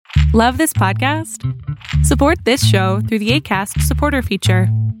Love this podcast? Support this show through the Acast supporter feature.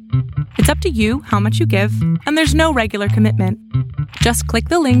 It's up to you how much you give, and there's no regular commitment. Just click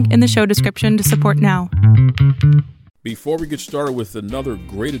the link in the show description to support now. Before we get started with another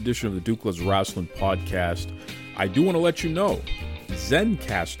great edition of the Duke Loves Wrestling podcast, I do want to let you know,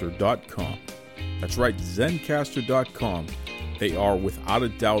 Zencastr.com. That's right, Zencastr.com. They are without a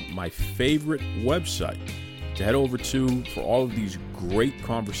doubt my favorite website to head over to for all of these great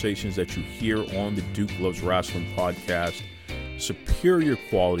conversations that you hear on the Duke Loves Wrestling podcast. Superior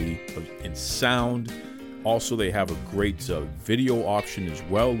quality in sound. Also, they have a great video option as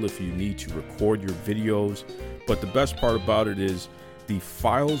well if you need to record your videos. But the best part about it is the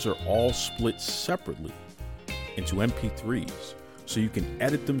files are all split separately into MP3s. So you can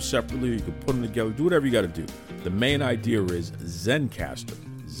edit them separately, you can put them together, do whatever you got to do. The main idea is Zencastr.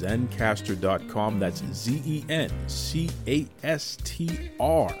 Zencastr.com. That's Zencastr.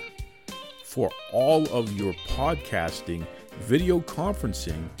 For all of your podcasting, video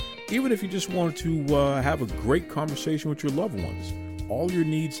conferencing, even if you just want to have a great conversation with your loved ones. All your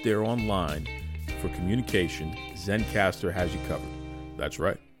needs there online for communication, Zencastr has you covered. That's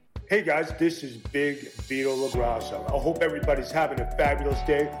right. Hey guys, this is Big Vito LaGrasso. I hope everybody's having a fabulous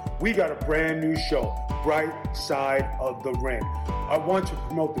day. We got a brand new show, Bright Side of the Ring. I want to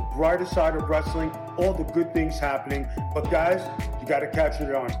promote the brighter side of wrestling, all the good things happening. But guys, you got to catch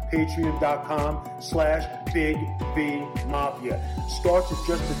it on patreon.com/BigVMafia. Starts at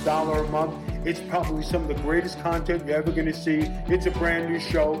just $1 a month. It's probably some of the greatest content you're ever going to see. It's a brand new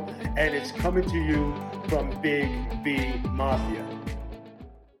show, and it's coming to you from Big V Mafia.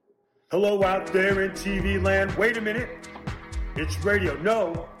 Hello out there in TV land. Wait a minute. It's radio.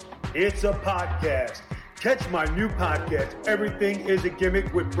 No, it's a podcast. Catch my new podcast, Everything is a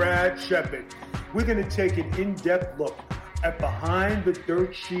Gimmick with Brad Shepard. We're going to take an in-depth look at behind the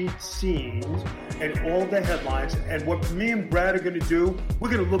dirt sheet scenes and all the headlines. And what me and Brad are going to do,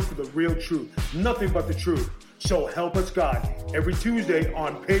 we're going to look for the real truth. Nothing but the truth. So help us God. Every Tuesday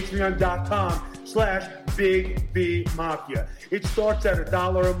on patreon.com/BigVMafia. It starts at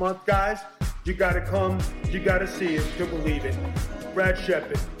 $1 a month, guys. You got to come. You got to see it to believe it. Brad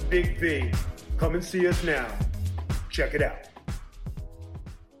Shepard, Big V. Come and see us now. Check it out.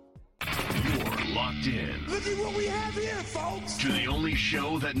 You're locked in. Look at what we have here, folks. To the only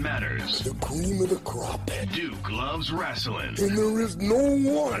show that matters. The cream of the crop. Duke Loves Wrestling. And there is no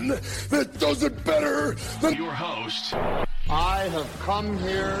one that does it better than your host. I have come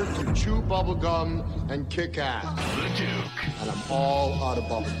here to chew bubblegum and kick ass. The Duke. And I'm all out of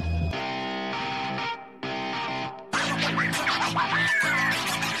bubblegum.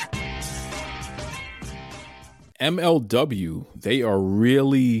 MLW, they are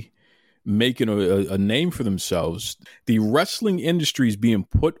really making a name for themselves. The wrestling industry is being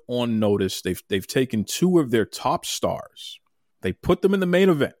put on notice. They've taken two of their top stars. They put them in the main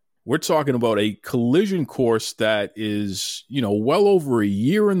event. We're talking about a collision course that is, well over a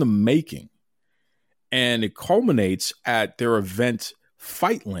year in the making. And it culminates at their event,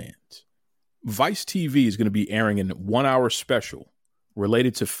 Fightland. Vice TV is going to be airing a 1-hour special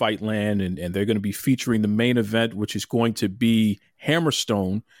related to Fightland, and they're going to be featuring the main event, which is going to be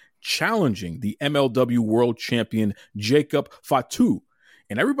Hammerstone challenging the MLW World Champion Jacob Fatu.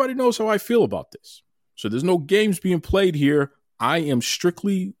 And everybody knows how I feel about this. So there's no games being played here. I am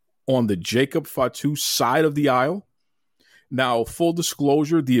strictly on the Jacob Fatu side of the aisle. Now, full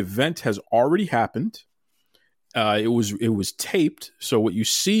disclosure, the event has already happened. It was taped. So what you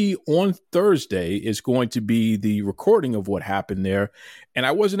see on Thursday is going to be the recording of what happened there. And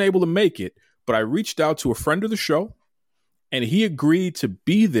I wasn't able to make it, but I reached out to a friend of the show, and he agreed to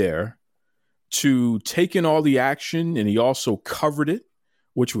be there to take in all the action. And he also covered it,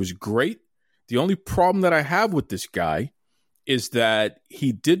 which was great. The only problem that I have with this guy is that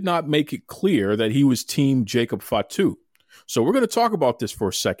he did not make it clear that he was Team Jacob Fatu. So we're going to talk about this for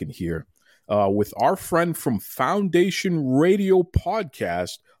a second here. With our friend from Foundation Radio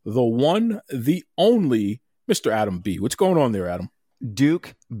Podcast, the one, the only, Mr. Adam B. What's going on there, Adam?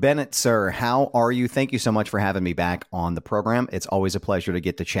 Duke Bennett, sir, how are you? Thank you so much for having me back on the program. It's always a pleasure to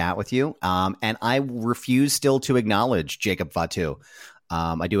get to chat with you. And I refuse still to acknowledge Jacob Fatu.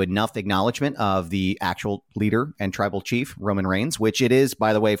 I do enough acknowledgement of the actual leader and tribal chief, Roman Reigns, which it is,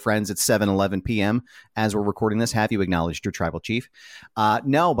 by the way, friends, it's 7:11 p.m. as we're recording this. Have you acknowledged your tribal chief?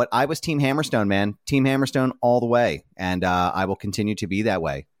 No, but I was Team Hammerstone, man. Team Hammerstone all the way. And I will continue to be that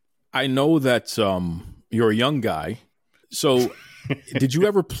way. I know that you're a young guy. So did you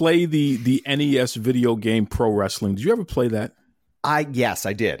ever play the NES video game Pro Wrestling? Did you ever play that? Yes,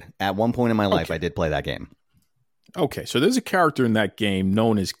 I did. At one point in my life, I did play that game. Okay, so there's a character in that game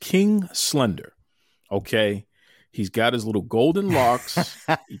known as King Slender. Okay, he's got his little golden locks.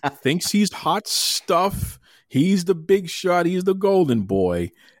 He thinks he's hot stuff. He's the big shot. He's the golden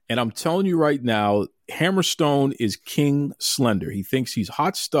boy. And I'm telling you right now, Hammerstone is King Slender. He thinks he's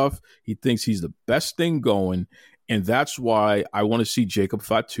hot stuff. He thinks he's the best thing going. And that's why I want to see Jacob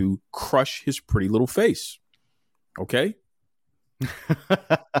Fatu crush his pretty little face. Okay?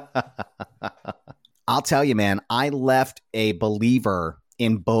 I'll tell you, man, I left a believer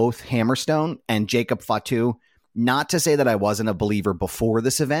in both Hammerstone and Jacob Fatu. Not to say that I wasn't a believer before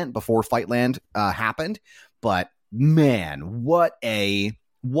this event, before Fightland happened, but man, what an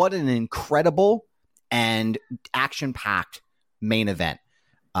incredible and action-packed main event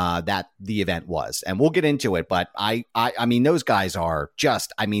that the event was. And we'll get into it, but I mean, those guys are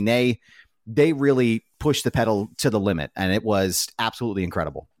just, I mean, they really pushed the pedal to the limit, and it was absolutely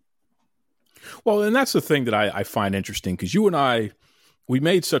incredible. Well, and that's the thing that I find interesting, because you and I, we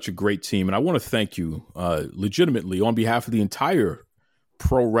made such a great team, and I want to thank you legitimately on behalf of the entire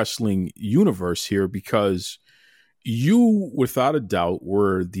pro wrestling universe here, because you, without a doubt,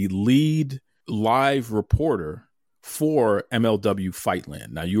 were the lead live reporter for MLW Fightland.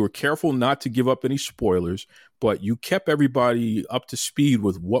 Now, you were careful not to give up any spoilers, but you kept everybody up to speed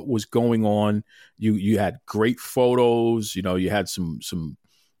with what was going on. You had great photos, you know, you had some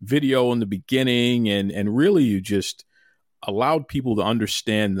video in the beginning, and really you just allowed people to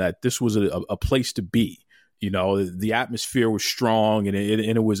understand that this was a place to be. You know, the atmosphere was strong, and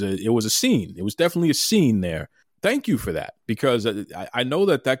it was a scene. It was definitely a scene there. Thank you for that, because I know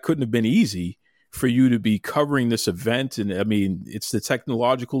that couldn't have been easy for you to be covering this event. And I mean, it's the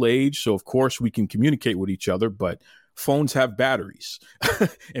technological age, so of course we can communicate with each other, but phones have batteries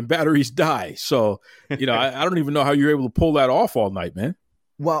and batteries die. So, you know, I don't even know how you're able to pull that off all night, man.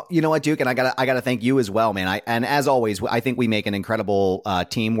 Well, you know what, Duke, and I gotta thank you as well, man. And as always, I think we make an incredible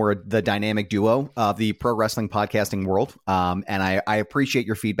team. We're the dynamic duo of the pro wrestling podcasting world, and I appreciate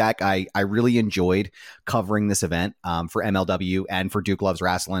your feedback. I really enjoyed covering this event for MLW and for Duke Loves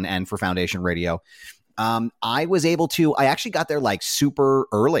Wrestling and for Foundation Radio. I actually got there like super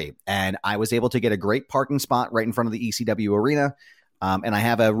early, and I was able to get a great parking spot right in front of the ECW arena. And I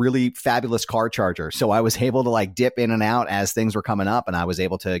have a really fabulous car charger. So I was able to like dip in and out as things were coming up, and I was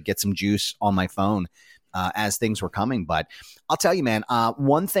able to get some juice on my phone as things were coming. But I'll tell you, man,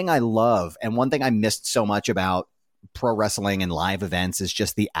 one thing I love and one thing I missed so much about pro wrestling and live events is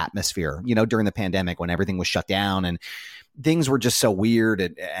just the atmosphere, you know, during the pandemic when everything was shut down and things were just so weird,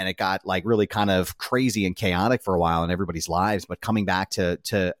 and it got like really kind of crazy and chaotic for a while in everybody's lives. But coming back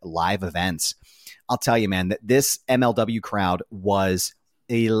to live events, I'll tell you, man, that this MLW crowd was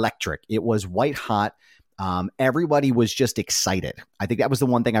electric. It was white hot. Everybody was just excited. I think that was the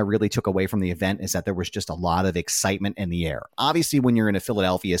one thing I really took away from the event, is that there was just a lot of excitement in the air. Obviously, when you're in a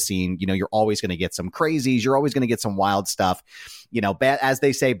Philadelphia scene, you know, you're always going to get some crazies. You're always going to get some wild stuff. You know, as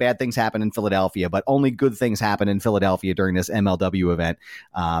they say, bad things happen in Philadelphia, but only good things happen in Philadelphia during this MLW event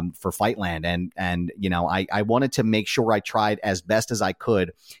for Fightland. And you know, I wanted to make sure I tried as best as I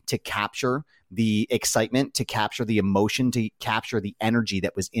could to capture the excitement, to capture the emotion, to capture the energy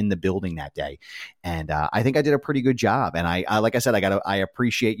that was in the building that day. And I think I did a pretty good job. And I like I said, I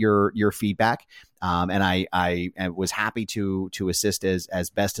appreciate your feedback. And I was happy to assist as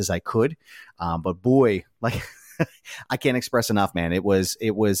best as I could. But boy, like I can't express enough, man. It was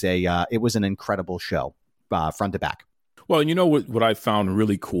an incredible show, front to back. Well, you know what I found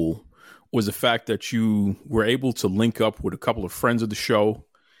really cool was the fact that you were able to link up with a couple of friends of the show,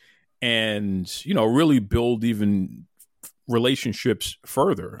 and, you know, really build even relationships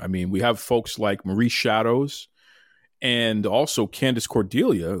further. I mean, we have folks like Marie Shadows and also Candice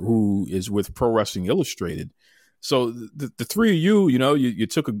Cordelia, who is with Pro Wrestling Illustrated. So the three of you, you know, you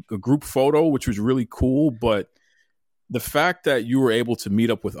took a group photo, which was really cool. But the fact that you were able to meet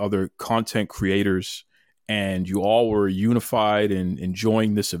up with other content creators and you all were unified and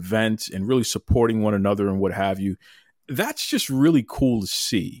enjoying this event and really supporting one another and what have you, that's just really cool to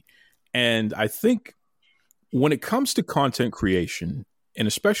see. And I think when it comes to content creation, and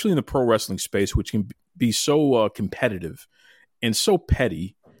especially in the pro wrestling space, which can be so competitive and so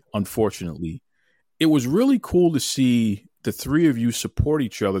petty, unfortunately, it was really cool to see the three of you support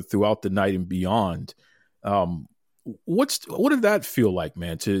each other throughout the night and beyond. What did that feel like,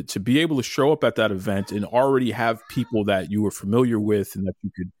 man, to be able to show up at that event and already have people that you were familiar with and that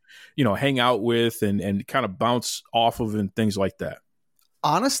you could, you know, hang out with and kind of bounce off of and things like that?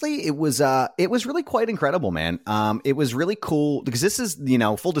 Honestly, it was really quite incredible, man. It was really cool because this is,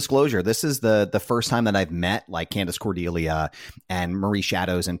 full disclosure, this is the first time that I've met like Candice Cordelia and Marie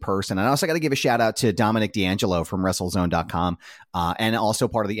Shadows in person. And I also got to give a shout out to Dominic D'Angelo from WrestleZone.com and also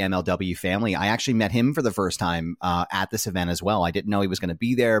part of the MLW family. I actually met him for the first time at this event as well. I didn't know he was going to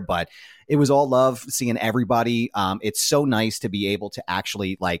be there, but it was all love seeing everybody. It's so nice to be able to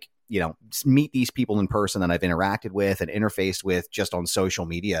actually meet these people in person that I've interacted with and interfaced with just on social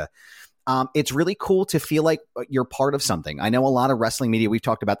media. It's really cool to feel like you're part of something. I know a lot of wrestling media, we've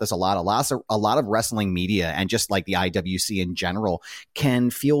talked about this a lot of wrestling media and just like the IWC in general can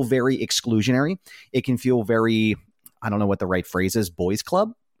feel very exclusionary. It can feel very, I don't know what the right phrase is, boys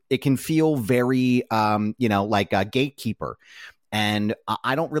club. It can feel very, like a gatekeeper. And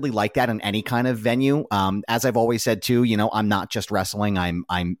I don't really like that in any kind of venue. As I've always said too, I'm not just wrestling.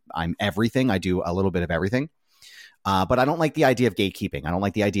 I'm everything. I do a little bit of everything. But I don't like the idea of gatekeeping. I don't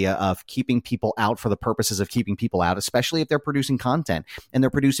like the idea of keeping people out for the purposes of keeping people out, especially if they're producing content and they're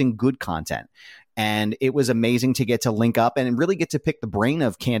producing good content. And it was amazing to get to link up and really get to pick the brain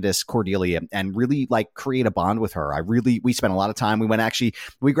of Candice Cordelia and really like create a bond with her. We spent a lot of time.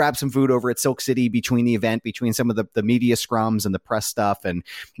 We grabbed some food over at Silk City between the event, between some of the media scrums and the press stuff. And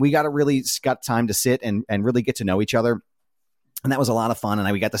we got time to sit and really get to know each other. And that was a lot of fun.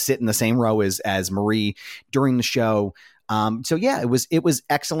 And we got to sit in the same row as Marie during the show. So yeah, it was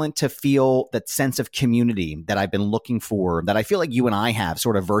excellent to feel that sense of community that I've been looking for, that I feel like you and I have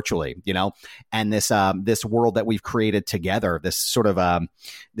sort of virtually, and this world that we've created together, this sort of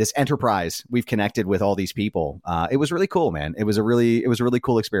this enterprise we've connected with all these people. It was really cool, man. It was a really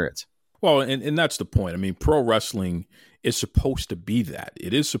cool experience. Well, and that's the point. I mean, pro wrestling is supposed to be that.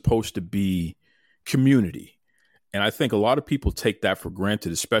 It is supposed to be community. And I think a lot of people take that for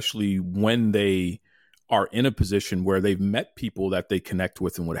granted, especially when they are in a position where they've met people that they connect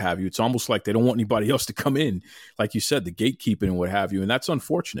with and what have you. It's almost like they don't want anybody else to come in, like you said, the gatekeeping and what have you. And that's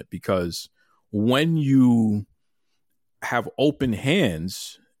unfortunate because when you have open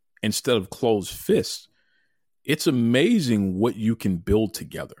hands instead of closed fists, it's amazing what you can build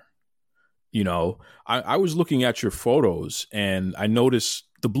together. I was looking at your photos and I noticed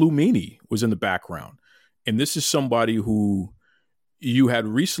the Blue Meanie was in the background. And this is somebody who you had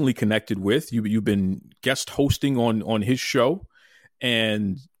recently connected with. You've been guest hosting on his show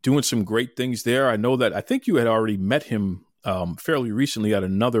and doing some great things there. I think you had already met him fairly recently at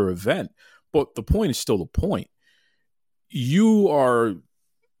another event, but the point is still the point. You are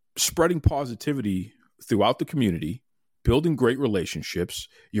spreading positivity throughout the community, building great relationships.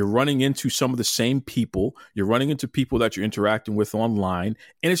 You're running into some of the same people. You're running into people that you're interacting with online,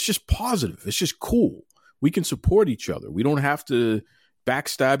 and it's just positive. It's just cool. We can support each other. We don't have to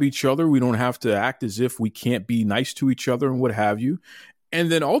backstab each other. We don't have to act as if we can't be nice to each other and what have you.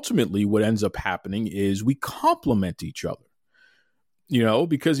 And then ultimately what ends up happening is we complement each other,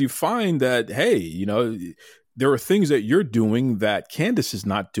 because you find that, hey, there are things that you're doing that Candice is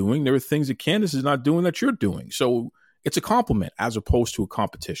not doing. There are things that Candice is not doing that you're doing. So it's a compliment as opposed to a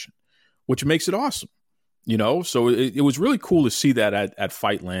competition, which makes it awesome, So it was really cool to see that at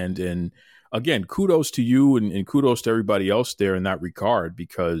Fightland. And again, kudos to you and kudos to everybody else there in that regard,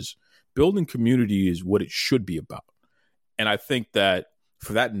 because building community is what it should be about. And I think that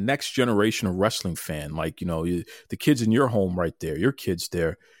for that next generation of wrestling fan, like, the kids in your home right there, your kids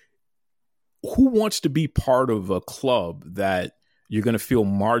there, who wants to be part of a club that you're going to feel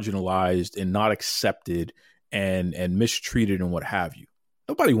marginalized and not accepted and mistreated and what have you?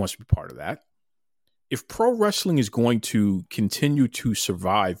 Nobody wants to be part of that. If pro wrestling is going to continue to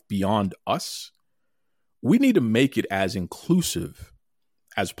survive beyond us, we need to make it as inclusive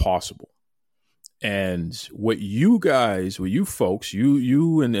as possible. And what you folks,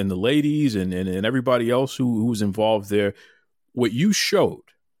 you and the ladies and everybody else who was involved there, what you showed,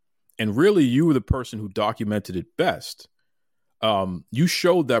 and really you were the person who documented it best. You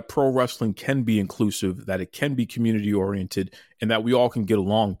showed that pro wrestling can be inclusive, that it can be community oriented, and that we all can get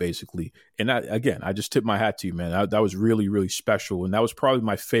along, basically. And that, again, I just tip my hat to you, man. That was really, really special. And that was probably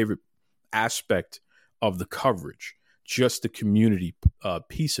my favorite aspect of the coverage, just the community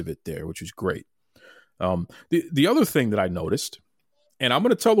piece of it there, which was great. The other thing that I noticed, and I'm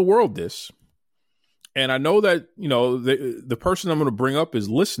going to tell the world this, and I know that, the person I'm going to bring up is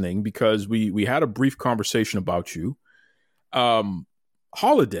listening because we had a brief conversation about you.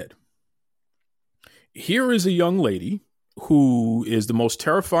 Holodead. Here is a young lady who is the most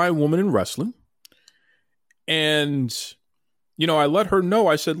terrifying woman in wrestling. And, I let her know,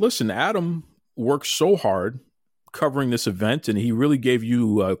 I said, listen, Adam worked so hard covering this event and he really gave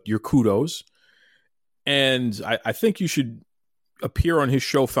you your kudos. And I think you should appear on his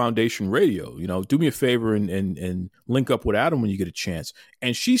show, Foundation Radio. You know, do me a favor and link up with Adam when you get a chance.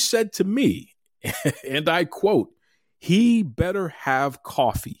 And she said to me, and I quote, "He better have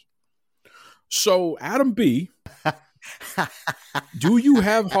coffee." So, Adam B., do you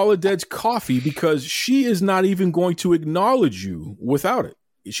have Holided's coffee? Because she is not even going to acknowledge you without it.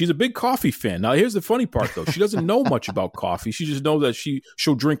 She's a big coffee fan. Now, here's the funny part, though. She doesn't know much about coffee. She just knows that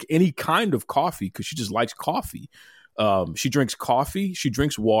she'll drink any kind of coffee because she just likes coffee. She drinks coffee, she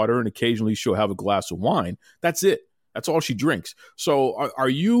drinks water, and occasionally she'll have a glass of wine. That's it. That's all she drinks. So are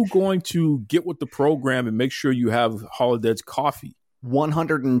you going to get with the program and make sure you have Holided's coffee?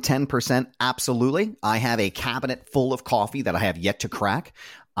 110%. Absolutely. I have a cabinet full of coffee that I have yet to crack.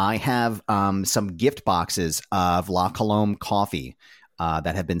 I have some gift boxes of La Colombe coffee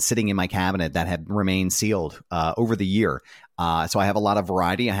that have been sitting in my cabinet that have remained sealed over the year. So I have a lot of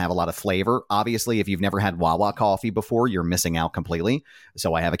variety. I have a lot of flavor. Obviously, if you've never had Wawa coffee before, you're missing out completely.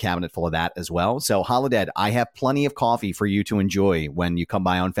 So I have a cabinet full of that as well. So Holided, I have plenty of coffee for you to enjoy when you come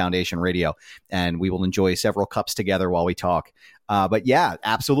by on Foundation Radio, and we will enjoy several cups together while we talk. But yeah,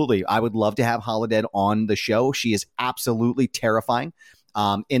 absolutely. I would love to have Holided on the show. She is absolutely terrifying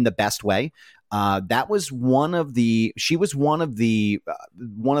in the best way. That was one of the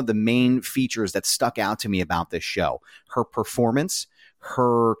main features that stuck out to me about this show. Her performance,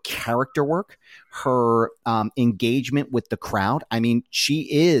 her character work, her engagement with the crowd. I mean, she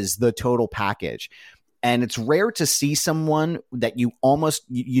is the total package. And it's rare to see someone that you almost,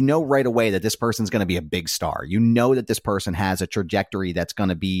 you know right away that this person's going to be a big star. You know that this person has a trajectory that's going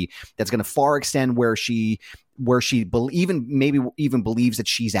to far extend where she even believes that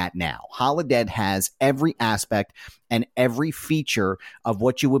she's at now. Holided has every aspect and every feature of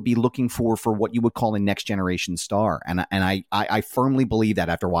what you would be looking for what you would call a next generation star. And I firmly believe that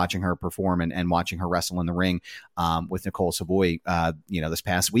after watching her perform and watching her wrestle in the ring with Nicole Savoy, this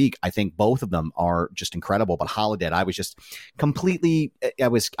past week. I think both of them are just incredible. But Holided, I was just completely, I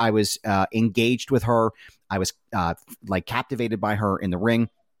was engaged with her. I was captivated by her in the ring.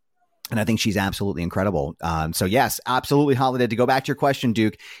 And I think she's absolutely incredible. So yes, absolutely, Holided. To go back to your question,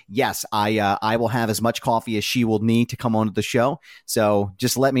 Duke, yes, I will have as much coffee as she will need to come on the show. So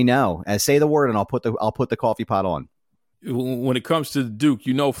just let me know. Say the word, and I'll put the coffee pot on. When it comes to the Duke,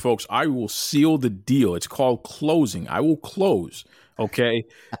 folks, I will seal the deal. It's called closing. I will close. Okay.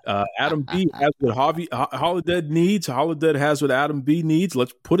 Adam B has what Holided needs. Holided has what Adam B needs.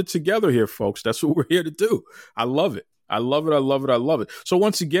 Let's put it together here, folks. That's what we're here to do. I love it. I love it. I love it. I love it. So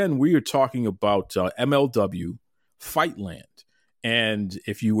once again, we are talking about MLW Fightland. And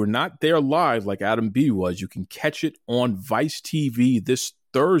if you were not there live like Adam B was, you can catch it on Vice TV this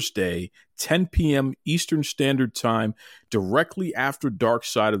Thursday, 10 p.m. Eastern Standard Time, directly after Dark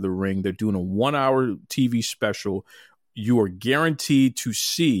Side of the Ring. They're doing a 1-hour TV special. You are guaranteed to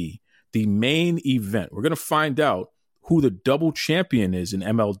see the main event. We're going to find out who the double champion is in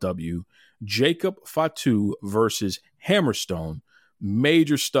MLW. Jacob Fatu versus Hammerstone.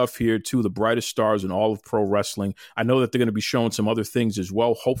 Major stuff here. Two of the brightest stars in all of pro wrestling. I know that they're going to be showing some other things as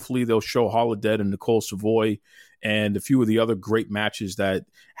well. Hopefully they'll show Holided and Nicole Savoy and a few of the other great matches that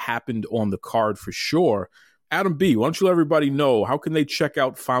happened on the card for sure. Adam B., why don't you let everybody know, how can they check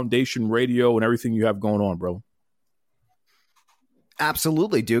out Foundation Radio and everything you have going on, bro?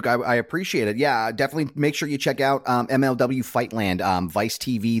 Absolutely, Duke. I appreciate it. Yeah, definitely make sure you check out MLW Fightland, Vice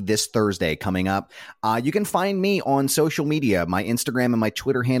TV this Thursday coming up. You can find me on social media. My Instagram and my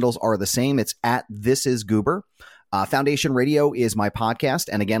Twitter handles are the same. It's at ThisIsGoober. Foundation Radio is my podcast.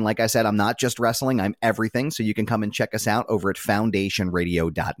 And again, like I said, I'm not just wrestling. I'm everything. So you can come and check us out over at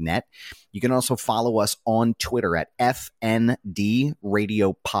foundationradio.net. You can also follow us on Twitter at FND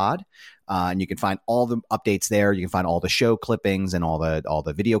Radio Pod. And you can find all the updates there. You can find all the show clippings and all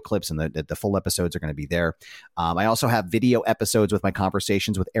the video clips, and the full episodes are going to be there. I also have video episodes with my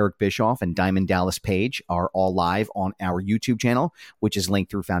conversations with Eric Bischoff and Diamond Dallas Page are all live on our YouTube channel, which is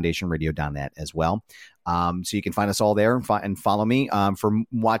linked through foundationradio.net as well. So you can find us all there and follow me for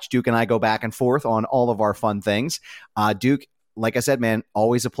watch Duke and I go back and forth on all of our fun things. Duke, like I said, man,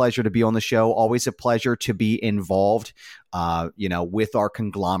 always a pleasure to be on the show. Always a pleasure to be involved, with our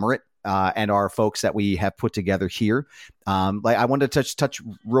conglomerate. And our folks that we have put together here. I wanted to touch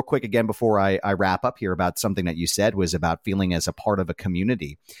real quick again before I wrap up here about something that you said was about feeling as a part of a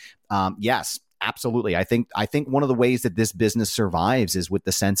community. Yes, absolutely. I think one of the ways that this business survives is with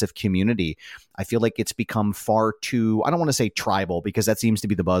the sense of community. I feel like it's become far too, I don't want to say tribal, because that seems to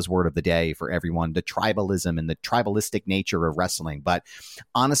be the buzzword of the day for everyone, the tribalism and the tribalistic nature of wrestling. But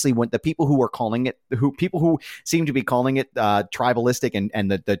honestly, when the people who are calling it, people who seem to be calling it tribalistic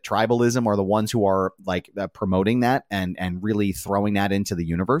and the tribalism are the ones who are like promoting that and really throwing that into the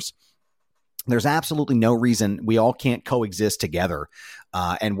universe. There's absolutely no reason we all can't coexist together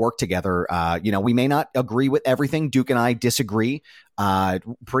and work together. We may not agree with everything. Duke and I disagree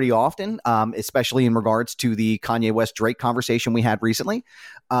pretty often, especially in regards to the Kanye West Drake conversation we had recently.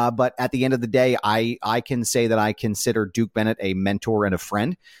 But at the end of the day, I can say that I consider Duke Bennett a mentor and a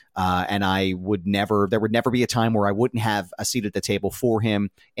friend. And there would never be a time where I wouldn't have a seat at the table for him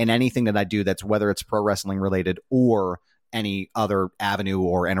in anything that I do, that's whether it's pro wrestling related or any other avenue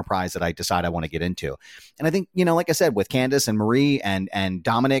or enterprise that I decide I want to get into. And I think, like I said, with Candace and Marie and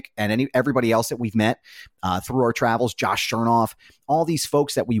Dominic and everybody else that we've met through our travels, Josh Chernoff, all these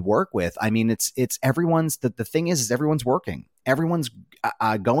folks that we work with, I mean, it's everyone's, the thing is everyone's working. Everyone's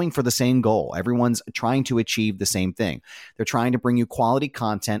going for the same goal. Everyone's trying to achieve the same thing. They're trying to bring you quality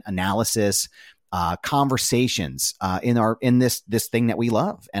content, analysis, conversations in this thing that we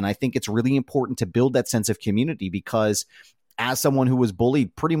love. And I think it's really important to build that sense of community, because as someone who was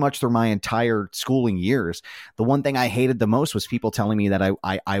bullied pretty much through my entire schooling years, the one thing I hated the most was people telling me that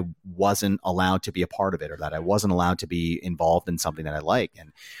I wasn't allowed to be a part of it, or that I wasn't allowed to be involved in something that I like.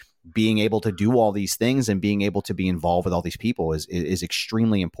 And being able to do all these things and being able to be involved with all these people is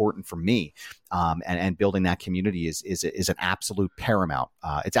extremely important for me. And building that community is an absolute paramount.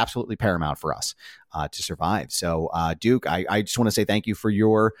 It's absolutely paramount for us to survive. So, Duke, I just want to say thank you for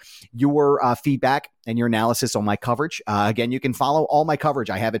your feedback and your analysis on my coverage. Again, you can follow all my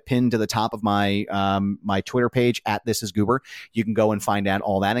coverage. I have it pinned to the top of my my Twitter page at This Is Goober. You can go and find out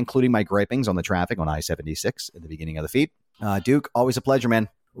all that, including my gripings on the traffic on I-76 at the beginning of the feed. Duke, always a pleasure, man.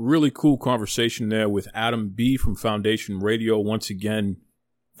 Really cool conversation there with Adam B. from Foundation Radio. Once again,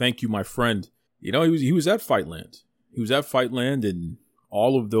 thank you, my friend. He was at Fightland. He was at Fightland, and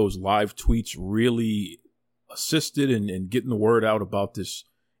all of those live tweets really assisted in getting the word out about this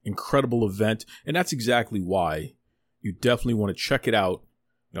incredible event. And that's exactly why you definitely want to check it out.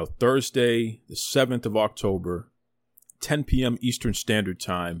 Thursday, the 7th of October, 10 p.m. Eastern Standard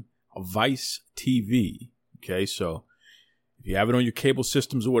Time, Vice TV. Okay, so if you have it on your cable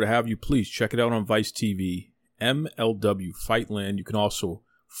systems or what have you, please check it out on Vice TV, MLW Fightland. You can also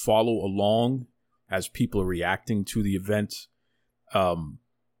follow along as people are reacting to the event.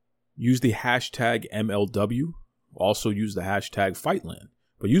 Use the hashtag MLW. Also use the hashtag Fightland.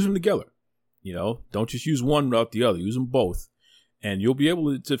 But use them together. Don't just use one without the other. Use them both. And you'll be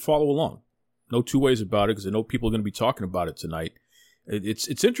able to follow along. No two ways about it, because I know people are going to be talking about it tonight.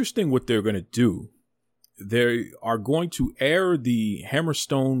 It's interesting what they're going to do. They are going to air the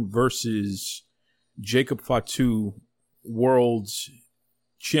Hammerstone versus Jacob Fatu World's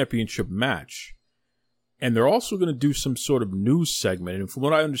Championship match. And they're also going to do some sort of news segment. And from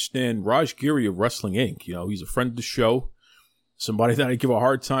what I understand, Raj Giri of Wrestling Inc., he's a friend of the show, somebody that I give a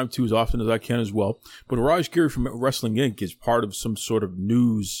hard time to as often as I can as well. But Raj Giri from Wrestling Inc. is part of some sort of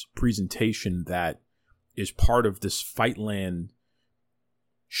news presentation that is part of this Fightland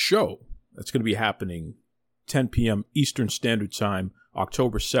show that's going to be happening 10 p.m. Eastern Standard Time,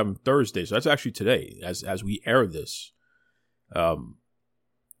 October 7th, Thursday. So that's actually today as we air this.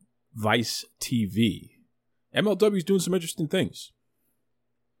 Vice TV. MLW is doing some interesting things.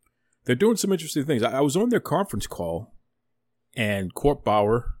 They're doing some interesting things. I was on their conference call, and Court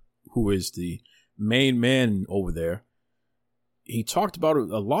Bauer, who is the main man over there, he talked about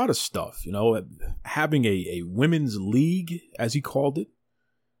a lot of stuff, having a women's league, as he called it.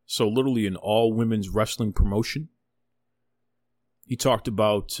 So literally an all women's wrestling promotion. He talked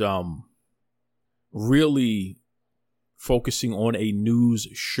about really focusing on a news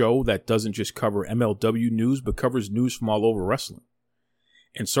show that doesn't just cover MLW news, but covers news from all over wrestling.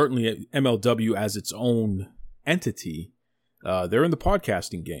 And certainly MLW as its own entity, they're in the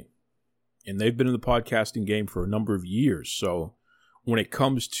podcasting game. And they've been in the podcasting game for a number of years. So when it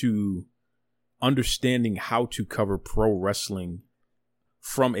comes to understanding how to cover pro wrestling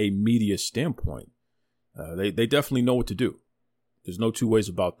from a media standpoint, they definitely know what to do. There's no two ways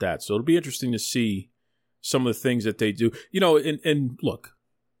about that. So it'll be interesting to see some of the things that they do. And look,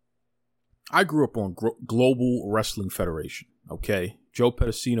 I grew up on Global Wrestling Federation, okay? Joe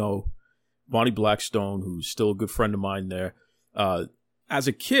Pedicino, Bonnie Blackstone, who's still a good friend of mine there. As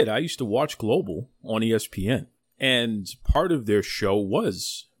a kid, I used to watch Global on ESPN. And part of their show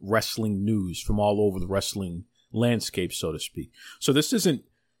was wrestling news from all over the wrestling landscape, so to speak. So this isn't,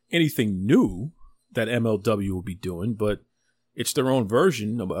 anything new that MLW will be doing, but it's their own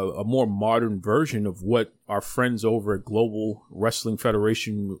version, a more modern version of what our friends over at Global Wrestling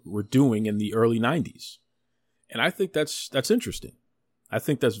Federation were doing in the early 90s. And I think that's interesting. I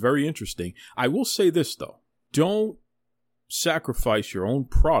think that's very interesting. I will say this, though. Don't sacrifice your own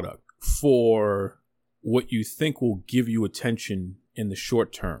product for what you think will give you attention in the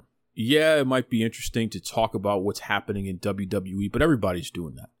short term. Yeah, it might be interesting to talk about what's happening in WWE, but everybody's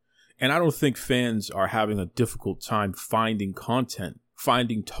doing that. And I don't think fans are having a difficult time finding content,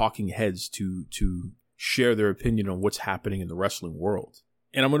 finding talking heads to share their opinion on what's happening in the wrestling world.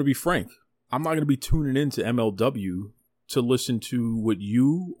 And I'm going to be frank. I'm not going to be tuning into MLW to listen to what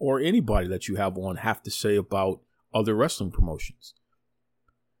you or anybody that you have on have to say about other wrestling promotions.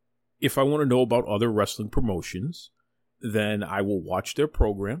 If I want to know about other wrestling promotions, then I will watch their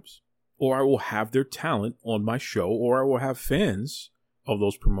programs, or I will have their talent on my show, or I will have fans of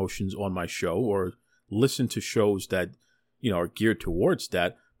those promotions on my show, or listen to shows that, are geared towards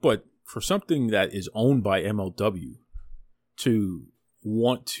that. But for something that is owned by MLW to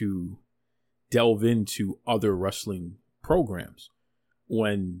want to delve into other wrestling programs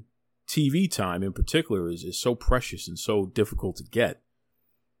when TV time in particular is so precious and so difficult to get,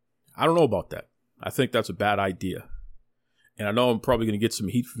 I don't know about that. I think that's a bad idea. And I know I'm probably going to get some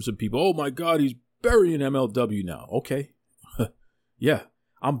heat from some people. Oh my God, he's burying MLW now. Okay. Yeah,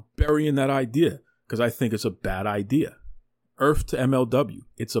 I'm burying that idea because I think it's a bad idea. Earth to MLW.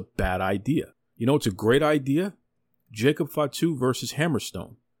 It's a bad idea. You know, it's a great idea. Jacob Fatu versus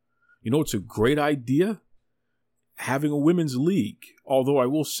Hammerstone. You know, it's a great idea. Having a women's league. Although I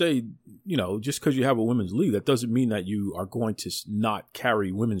will say, just because you have a women's league, that doesn't mean that you are going to not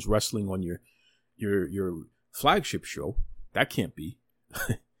carry women's wrestling on your flagship show. That can't be.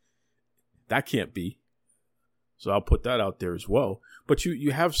 That can't be. So I'll put that out there as well. But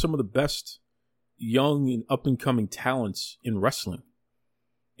you have some of the best young and up-and-coming talents in wrestling.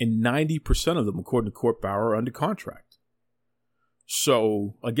 And 90% of them, according to Court Bauer, are under contract.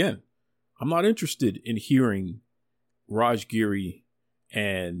 So, again, I'm not interested in hearing Raj Giri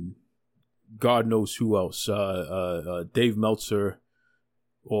and God knows who else, Dave Meltzer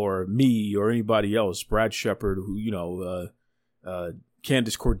or me or anybody else, Brad Shepard, who,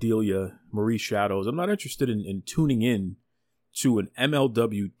 Candice Cordelia, Marie Shadows. I'm not interested in tuning in to an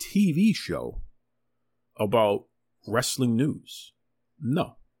MLW TV show about wrestling news.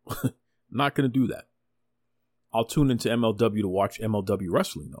 No, not going to do that. I'll tune into MLW to watch MLW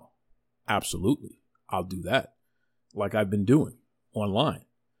wrestling, though. Absolutely. I'll do that like I've been doing online.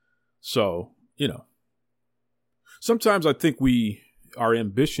 So, sometimes I think our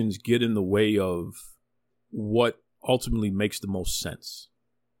ambitions get in the way of what ultimately makes the most sense,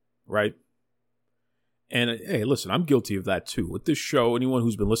 right? And hey, listen, I'm guilty of that too. With this show, anyone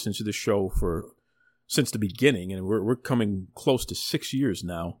who's been listening to this show since the beginning, and we're coming close to 6 years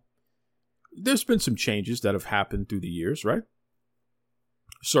now, there's been some changes that have happened through the years, right?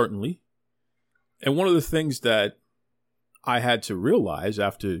 Certainly. And one of the things that I had to realize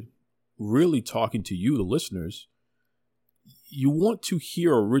after really talking to you, the listeners, you want to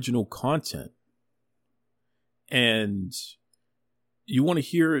hear original content. And you want to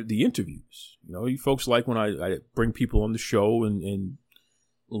hear the interviews. You folks like when I bring people on the show and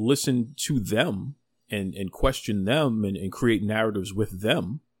listen to them and question them and create narratives with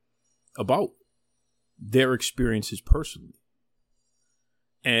them about their experiences personally.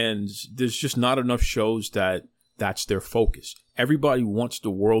 And there's just not enough shows that's their focus. Everybody wants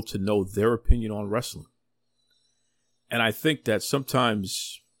the world to know their opinion on wrestling. And I think that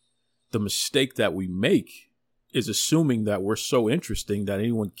sometimes the mistake that we make is assuming that we're so interesting that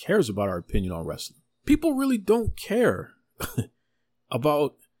anyone cares about our opinion on wrestling. People really don't care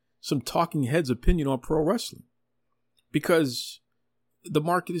about some talking head's opinion on pro wrestling because the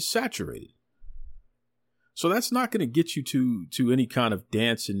market is saturated. So that's not going to get you to any kind of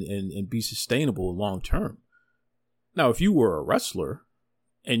dance and be sustainable long term. Now, if you were a wrestler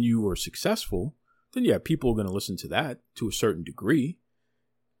and you were successful, then yeah, people are going to listen to that to a certain degree.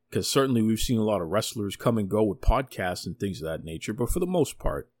 Because certainly we've seen a lot of wrestlers come and go with podcasts and things of that nature. But for the most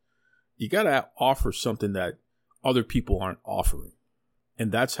part, you got to offer something that other people aren't offering.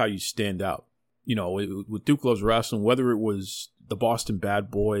 And that's how you stand out. With Duke Loves Wrestling, whether it was the Boston Bad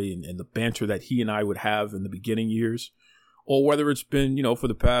Boy and the banter that he and I would have in the beginning years, or whether it's been, for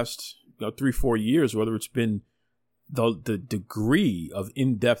the past 3-4 years, whether it's been the degree of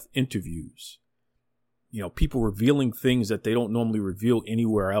in-depth interviews, people revealing things that they don't normally reveal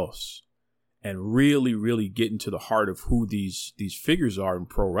anywhere else and really, really getting to the heart of who these figures are in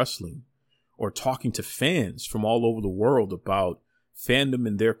pro wrestling, or talking to fans from all over the world about fandom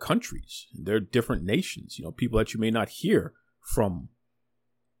in their countries, their different nations, people that you may not hear from,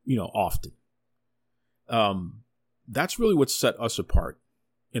 often. That's really what set us apart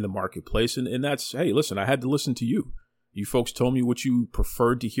in the marketplace. And that's, hey, listen, I had to listen to you. You folks told me what you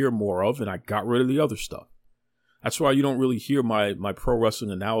preferred to hear more of, and I got rid of the other stuff. That's why you don't really hear my pro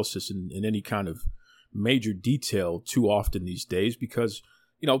wrestling analysis in any kind of major detail too often these days, because,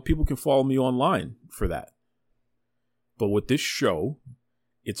 people can follow me online for that. But with this show,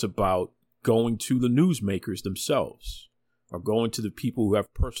 it's about going to the newsmakers themselves, or going to the people who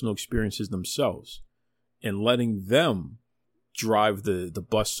have personal experiences themselves, and letting them drive the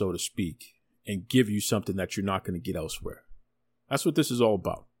bus, so to speak, and give you something that you're not going to get elsewhere. That's what this is all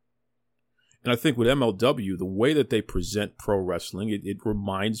about. And I think with MLW, the way that they present pro wrestling, it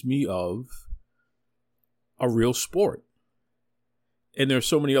reminds me of a real sport. And there are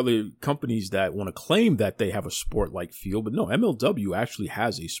so many other companies that want to claim that they have a sport-like feel, but no, MLW actually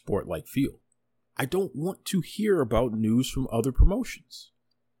has a sport-like feel. I don't want to hear about news from other promotions.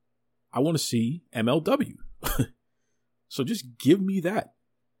 I want to see MLW. So just give me that.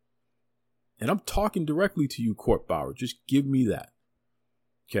 And I'm talking directly to you, Court Bauer. Just give me that.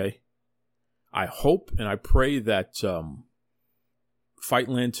 Okay? I hope and I pray that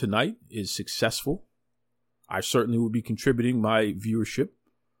Fightland tonight is successful. I certainly will be contributing my viewership.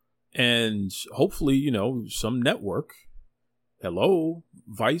 And hopefully, some network, hello,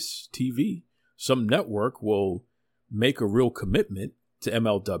 Vice TV, some network will make a real commitment to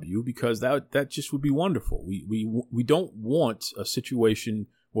MLW, because that just would be wonderful. We don't want a situation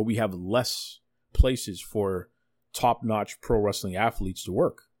where we have less places for top-notch pro wrestling athletes to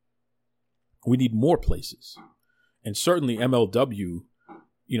work. We need more places. And certainly MLW,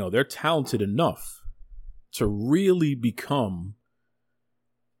 they're talented enough to really become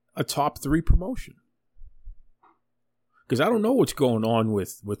a top 3 promotion. Because I don't know what's going on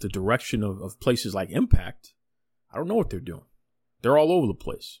with the direction of places like Impact. I don't know what they're doing. They're all over the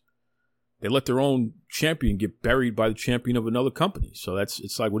place. They let their own champion get buried by the champion of another company. So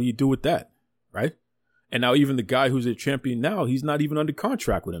it's like, what do you do with that, right? And now even the guy who's a champion now, he's not even under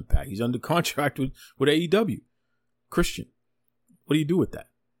contract with Impact. He's under contract with AEW. Christian, what do you do with that?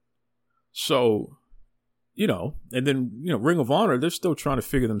 So, and then, Ring of Honor, they're still trying to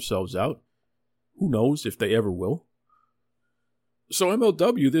figure themselves out. Who knows if they ever will. So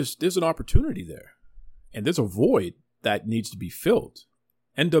MLW, there's an opportunity there. And there's a void that needs to be filled.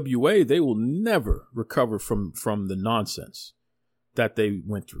 NWA, they will never recover from the nonsense that they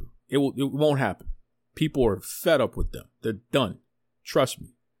went through. It won't happen. People are fed up with them. They're done. Trust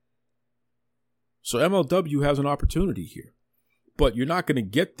me. So MLW has an opportunity here. But you're not going to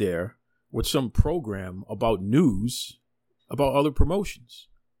get there with some program about news about other promotions.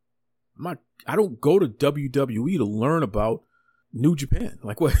 I don't go to WWE to learn about New Japan.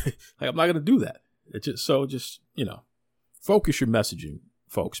 Like what? I'm not going to do that. It's just focus your messaging,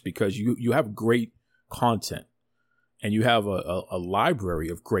 folks, because you have great content, and you have a library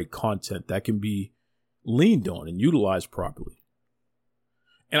of great content that can be leaned on and utilized properly.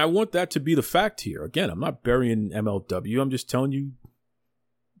 And I want that to be the fact here. Again, I'm not burying MLW. I'm just telling you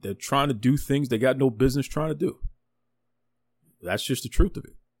they're trying to do things they got no business trying to do. That's just the truth of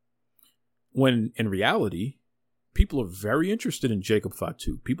it. When in reality, people are very interested in Jacob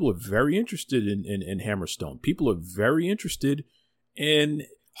Fatu. People are very interested in Hammerstone. People are very interested in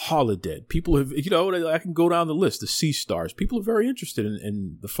Holodead. People have, I can go down the list, the C Stars. People are very interested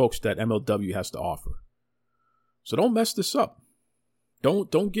in the folks that MLW has to offer. So don't mess this up.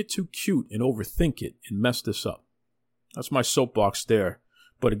 Don't get too cute and overthink it and mess this up. That's my soapbox there.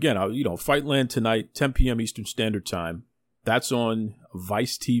 But again, Fightland tonight, 10 p.m. Eastern Standard Time. That's on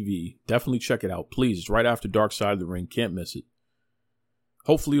Vice TV. Definitely check it out, please. It's right after Dark Side of the Ring. Can't miss it.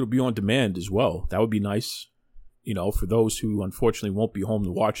 Hopefully it'll be on demand as well. That would be nice. For those who unfortunately won't be home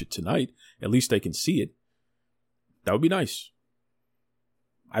to watch it tonight, at least they can see it. That would be nice.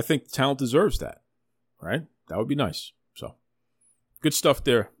 I think the talent deserves that, right? That would be nice. So, good stuff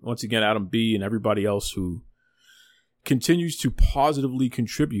there. Once again, Adam B. and everybody else who continues to positively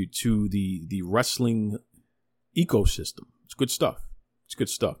contribute to the wrestling ecosystem. It's good stuff. It's good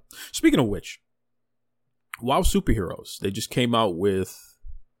stuff. Speaking of which, WoW Superheroes, they just came out with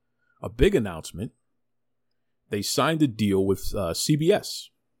a big announcement. They signed a deal with CBS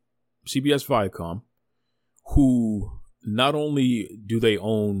Viacom, who not only do they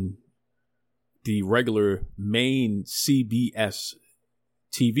own the regular main CBS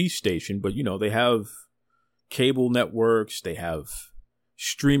TV station, but, they have cable networks, they have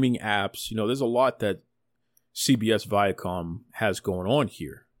streaming apps. There's a lot that CBS Viacom has going on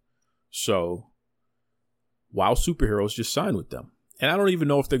here. So WoW Superheroes just signed with them. And I don't even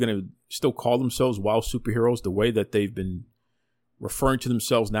know if they're going to still call themselves WoW superheroes. The way that they've been referring to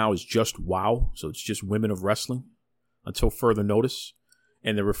themselves now is just WoW. So it's just women of wrestling until further notice.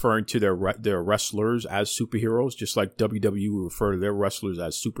 And they're referring to their wrestlers as superheroes, just like WWE would refer to their wrestlers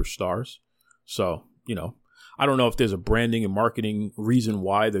as superstars. So, I don't know if there's a branding and marketing reason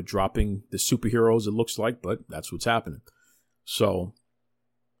why they're dropping the superheroes, it looks like, but that's what's happening. So,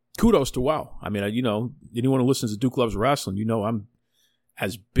 kudos to WoW. I mean, anyone who listens to Duke Loves Wrestling, I'm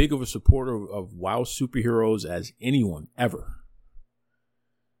as big of a supporter of WoW superheroes as anyone ever.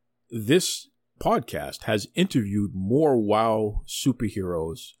 This podcast has interviewed more WoW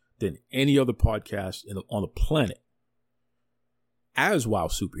superheroes than any other podcast on the planet as WoW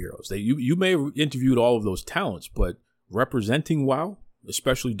superheroes. You may have interviewed all of those talents, but representing WoW,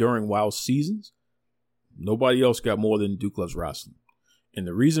 especially during WoW seasons, nobody else got more than Duke Loves Wrestling. And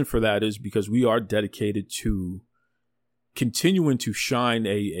the reason for that is because we are dedicated to continuing to shine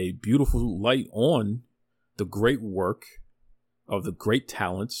a beautiful light on the great work of the great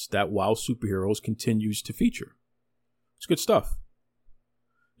talents that WoW Superheroes continues to feature. It's good stuff.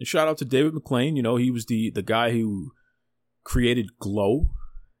 And shout out to David McLean. He was the guy who created Glow,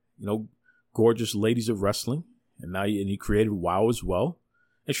 Gorgeous Ladies of Wrestling. And he created WoW as well.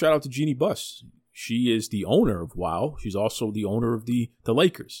 And shout out to Jeannie Buss. She is the owner of WoW. She's also the owner of the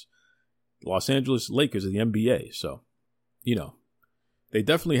Lakers, the Los Angeles Lakers of the NBA. So, they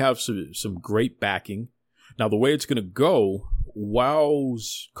definitely have some great backing. Now, the way it's going to go,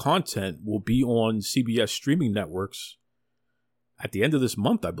 WoW's content will be on CBS streaming networks at the end of this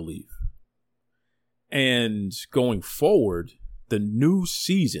month, I believe. And going forward, the new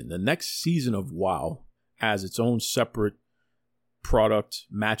season, the next season of WoW, has its own separate product,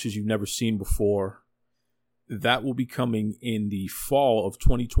 matches you've never seen before. That will be coming in the fall of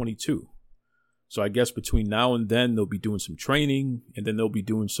 2022. So I guess between now and then, they'll be doing some training, and then they'll be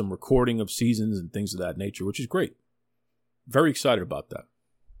doing some recording of seasons and things of that nature, which is great. Very excited about that.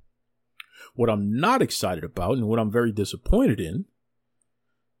 What I'm not excited about, and what I'm very disappointed in,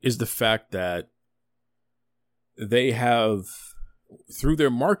 is the fact that they have, through their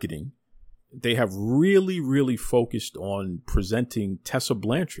marketing, they have really, really focused on presenting Tessa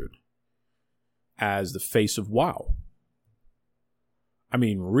Blanchard as the face of WoW. I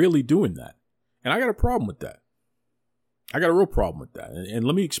mean, really doing that. And I got a problem with that. I got a real problem with that. And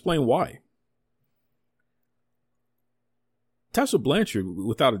let me explain why. Tessa Blanchard,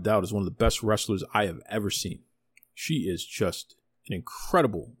 without a doubt, is one of the best wrestlers I have ever seen. She is just an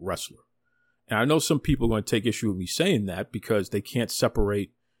incredible wrestler. And I know some people are going to take issue with me saying that because they can't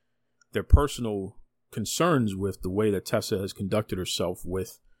separate their personal concerns with the way that Tessa has conducted herself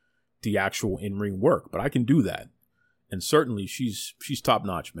with the actual in-ring work. But I can do that. And certainly she's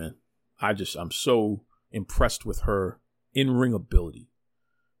top-notch, man. I'm so impressed with her in-ring ability.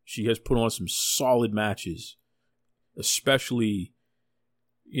 She has put on some solid matches, especially,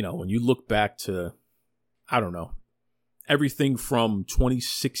 when you look back to, everything from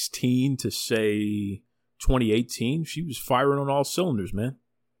 2016 to, say, 2018, she was firing on all cylinders, man.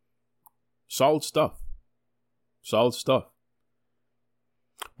 Solid stuff. Solid stuff.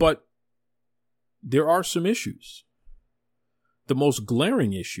 But there are some issues. The most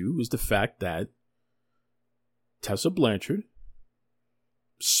glaring issue is the fact that Tessa Blanchard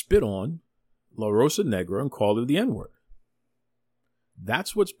spit on La Rosa Negra and called her the N-word.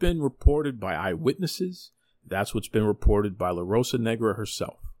 That's what's been reported by eyewitnesses. That's what's been reported by La Rosa Negra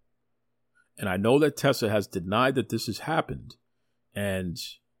herself. And I know that Tessa has denied that this has happened. And,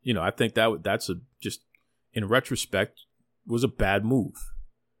 I think that's just, in retrospect, was a bad move.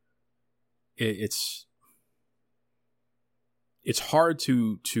 It's hard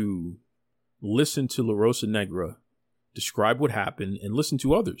to listen to La Rosa Negra describe what happened and listen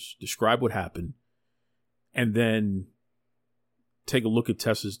to others describe what happened and then take a look at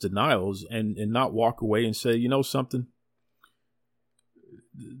Tessa's denials and not walk away and say, something,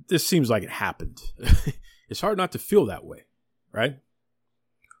 this seems like it happened. It's hard not to feel that way, right?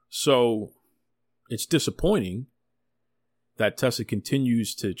 So it's disappointing that Tessa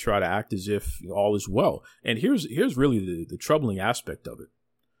continues to try to act as if all is well. And here's really the troubling aspect of it.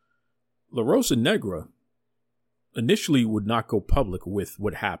 La Rosa Negra initially would not go public with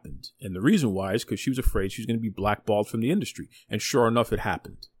what happened. And the reason why is because she was afraid she was going to be blackballed from the industry. And sure enough, it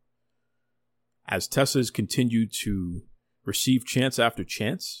happened. As Tessa has continued to receive chance after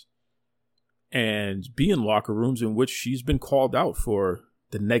chance and be in locker rooms in which she's been called out for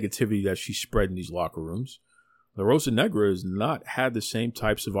the negativity that she spread in these locker rooms, La Rosa Negra has not had the same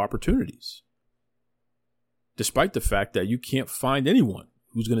types of opportunities. Despite the fact that you can't find anyone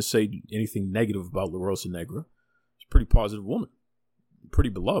who's going to say anything negative about La Rosa Negra. She's a pretty positive woman. pretty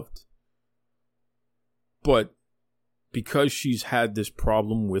beloved. But because she's had this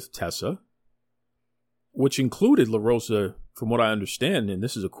problem with Tessa, which included La Rosa, from what I understand, and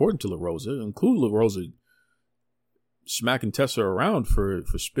this is according to La Rosa, included La Rosa smacking Tessa around for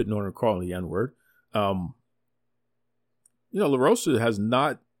spitting on her, calling the N-word. La Rosa has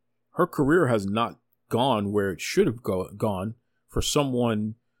not, her career has not gone where it should have gone for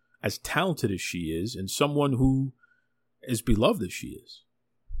someone as talented as she is and someone who is beloved as she is.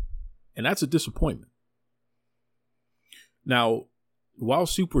 And that's a disappointment. Now, Wild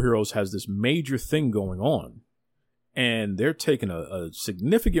Superheroes has this major thing going on, and they're taking a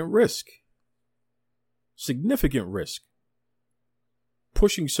significant risk,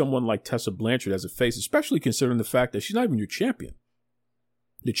 pushing someone like Tessa Blanchard as a face, especially considering the fact that she's not even your champion.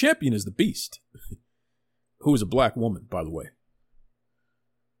 The champion is the Beast, who is a black woman, by the way.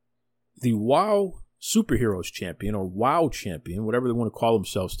 The WoW Superheroes champion, or WoW champion, whatever they want to call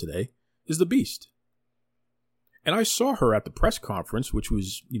themselves today, is the Beast. And I saw her at the press conference, which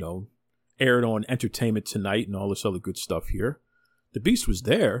was, aired on Entertainment Tonight and all this other good stuff here. The Beast was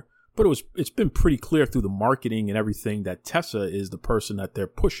there, but it's been pretty clear through the marketing and everything that Tessa is the person that they're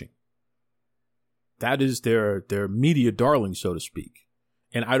pushing. That is their media darling, so to speak.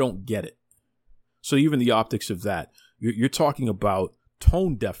 And I don't get it. So even the optics of that, you're talking about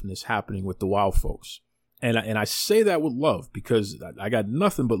tone deafness happening with the WoW folks. And I say that with love because I got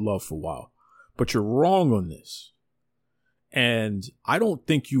nothing but love for WoW. But you're wrong on this. And I don't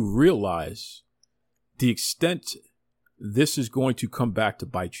think you realize the extent this is going to come back to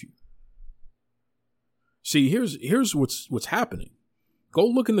bite you. See, here's what's happening. Go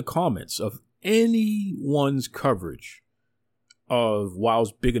look in the comments of anyone's coverage of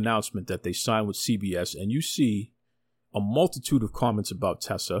WoW's big announcement that they signed with CBS, and you see a multitude of comments about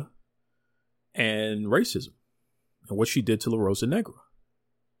Tessa and racism and what she did to La Rosa Negra.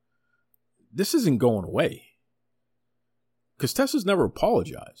 This isn't going away because Tessa's never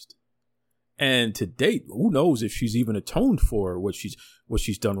apologized. And to date, who knows if she's even atoned for what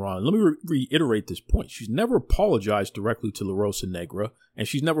she's done wrong. Let me reiterate this point. She's never apologized directly to La Rosa Negra, and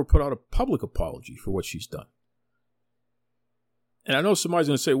she's never put out a public apology for what she's done. And I know somebody's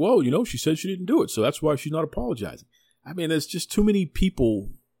going to say, well, she said she didn't do it, so that's why she's not apologizing. I mean, there's just too many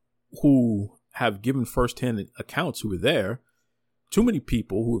people who have given firsthand accounts who were there. Too many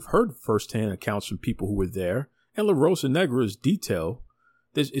people who have heard firsthand accounts from people who were there. And La Rosa Negra's detail,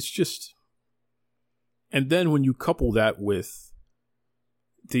 it's just... And then when you couple that with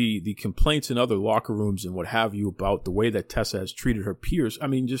the complaints in other locker rooms and what have you about the way that Tessa has treated her peers, I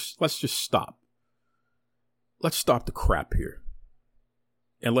mean, let's just stop. Let's stop the crap here.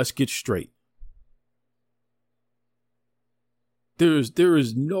 And let's get straight.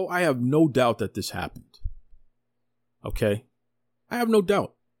 I have no doubt that this happened. Okay? I have no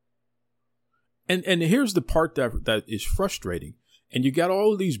doubt. And here's the part that is frustrating. And you got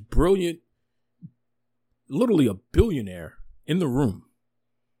all of these brilliant, literally a billionaire in the room.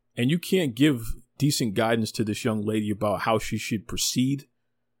 And you can't give decent guidance to this young lady about how she should proceed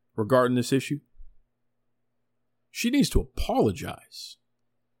regarding this issue. She needs to apologize.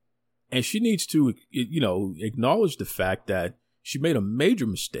 And she needs to, acknowledge the fact that she made a major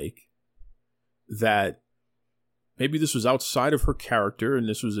mistake, that maybe this was outside of her character, and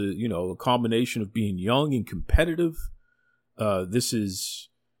this was a combination of being young and competitive. This is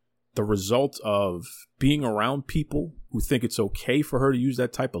the result of being around people who think it's okay for her to use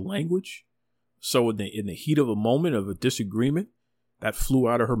that type of language. So in the heat of a moment of a disagreement, that flew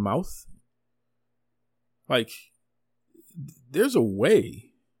out of her mouth. Like, there's a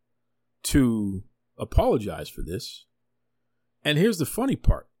way to apologize for this. And here's the funny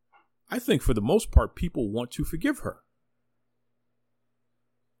part. I think for the most part, people want to forgive her.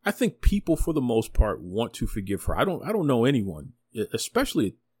 I think people for the most part want to forgive her. I don't know anyone,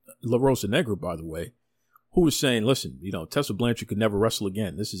 especially La Rosa Negra, by the way, who was saying, listen, Tessa Blanchard could never wrestle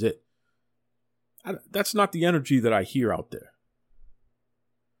again. This is it. That's not the energy that I hear out there.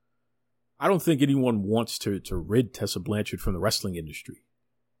 I don't think anyone wants to rid Tessa Blanchard from the wrestling industry.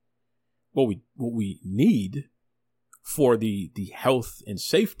 What we need for the health and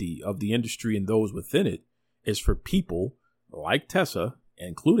safety of the industry and those within it is for people like Tessa,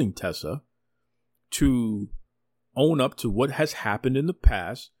 including Tessa, to own up to what has happened in the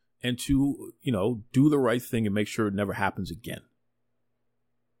past and to, do the right thing and make sure it never happens again.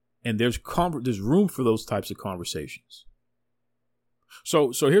 And there's room for those types of conversations.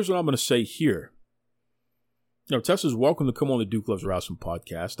 So here's what I'm going to say here. Tessa's welcome to come on the Duke Loves Wrestling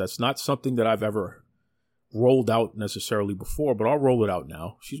podcast. That's not something that I've ever rolled out necessarily before, but I'll roll it out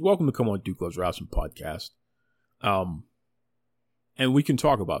now. She's welcome to come on Duke Loves Wrestling podcast. and we can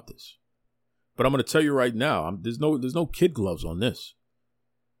talk about this. But I'm going to tell you right now, there's no kid gloves on this.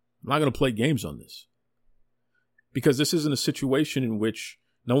 I'm not going to play games on this. Because this isn't a situation in which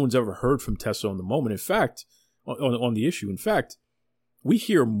no one's ever heard from Tessa on the moment. In fact, on the issue. In fact, we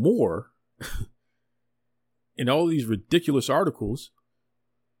hear more in all these ridiculous articles.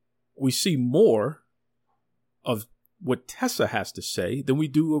 We see more of what Tessa has to say than we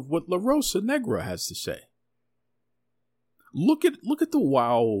do of what La Rosa Negra has to say. Look at the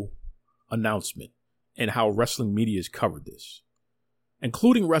WOW announcement and how wrestling media has covered this,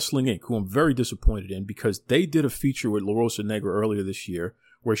 including Wrestling Inc., who I'm very disappointed in because they did a feature with La Rosa Negra earlier this year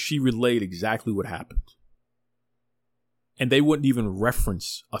where she relayed exactly what happened. And they wouldn't even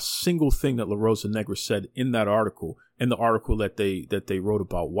reference a single thing that La Rosa Negra said in that article, in the article that they wrote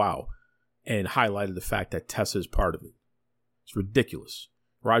about WOW, and highlighted the fact that Tessa is part of it. It's ridiculous.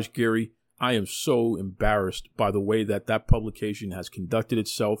 Raj Giri, I am so embarrassed by the way that publication has conducted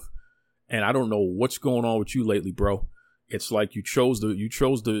itself. And I don't know what's going on with you lately, bro. It's like you chose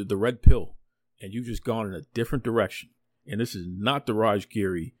the red pill and you've just gone in a different direction. And this is not the Raj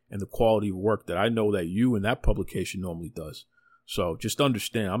Giri and the quality of work that I know that you and that publication normally does. So just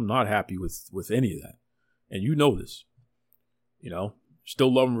understand, I'm not happy with any of that. And you know this. You know,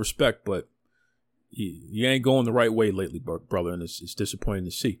 still love and respect, but you ain't going the right way lately, brother. And it's disappointing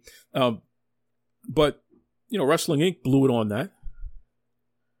to see. But, you know, Wrestling Inc. blew it on that.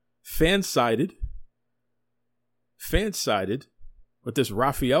 Fan-sided with this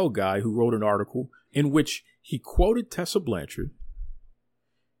Raphael guy who wrote an article in which he quoted Tessa Blanchard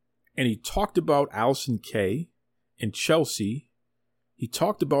and he talked about Allison Kay and Chelsea. He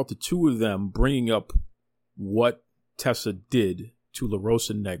talked about the two of them bringing up what Tessa did to La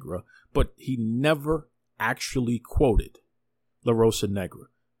Rosa Negra, but he never actually quoted La Rosa Negra.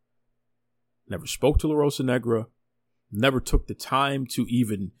 Never spoke to La Rosa Negra, never took the time to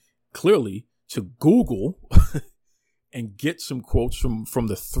even clearly to Google and get some quotes from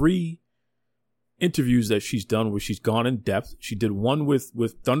the 3 interviews that she's done where she's gone in depth. She did one with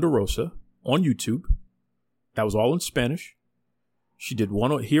Thunder Rosa on YouTube. That was all in Spanish. She did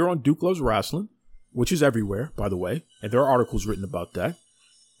one here on Duke Loves Wrestling, which is everywhere, by the way. And there are articles written about that.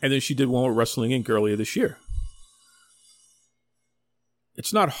 And then she did one with Wrestling Inc. earlier this year.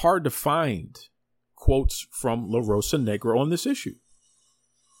 It's not hard to find quotes from La Rosa Negra on this issue.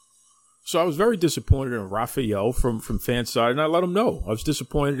 So I was very disappointed in Raphael from Fanside, and I let him know I was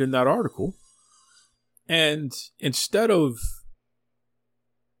disappointed in that article. And instead of,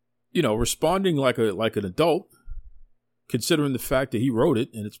 you know, responding like an adult, considering the fact that he wrote it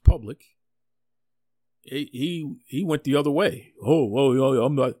and it's public, he went the other way. Oh, well,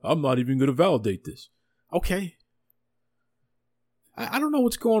 I'm not even going to validate this. Okay. I don't know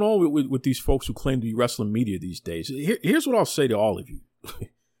what's going on with these folks who claim to be wrestling media these days. Here's what I'll say to all of you.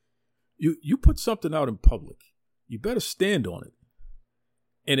 You put something out in public, you better stand on it.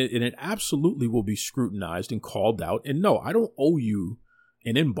 And it absolutely will be scrutinized and called out. And no, I don't owe you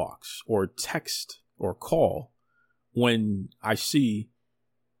an inbox or a text or a call when I see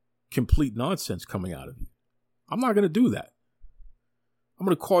complete nonsense coming out of you. I'm not going to do that. I'm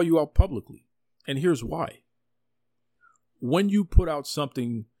going to call you out publicly. And here's why. When you put out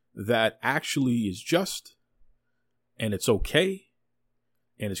something that actually is just and it's okay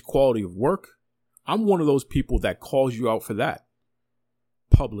and it's quality of work, I'm one of those people that calls you out for that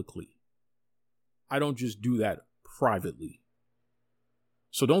publicly. I don't just do that privately.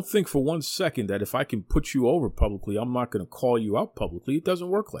 So don't think for one second that if I can put you over publicly, I'm not going to call you out publicly. It doesn't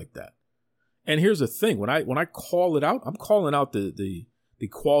work like that. And here's the thing. When I call it out, I'm calling out the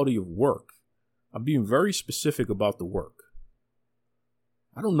quality of work. I'm being very specific about the work.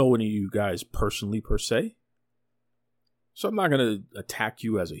 I don't know any of you guys personally per se. So I'm not going to attack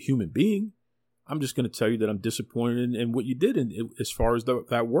you as a human being. I'm just going to tell you that I'm disappointed in what you did as far as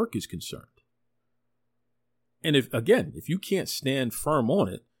that work is concerned. And if you can't stand firm on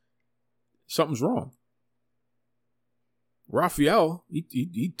it, something's wrong. Raphael,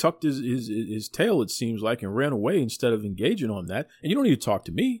 he tucked his tail, it seems like, and ran away instead of engaging on that. And you don't need to talk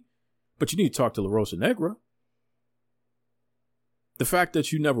to me, but you need to talk to La Rosa Negra. The fact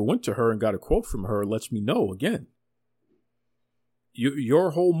that you never went to her and got a quote from her lets me know, again,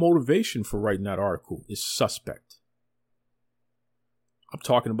 your whole motivation for writing that article is suspect. I'm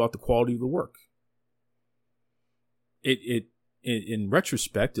talking about the quality of the work. In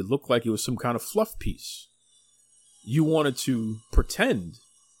retrospect, it looked like it was some kind of fluff piece. You wanted to pretend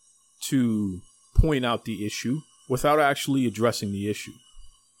to point out the issue without actually addressing the issue.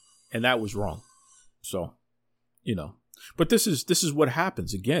 And that was wrong. So, you know. But this is what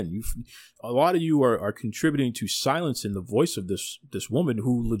happens. Again, a lot of you are contributing to silencing the voice of this woman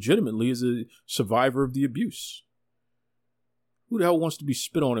who legitimately is a survivor of the abuse. Who the hell wants to be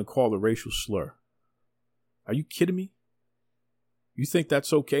spit on and called a racial slur? Are you kidding me? You think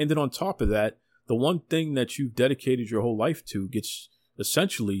that's okay? And then on top of that, the one thing that you've dedicated your whole life to gets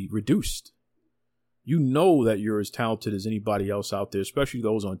essentially reduced. You know that you're as talented as anybody else out there, especially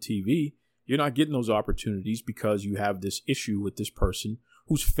those on TV. You're not getting those opportunities because you have this issue with this person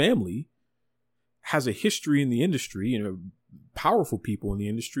whose family has a history in the industry and powerful people in the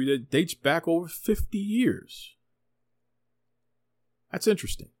industry that dates back over 50 years. That's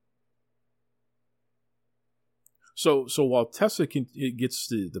interesting. So while Tessa gets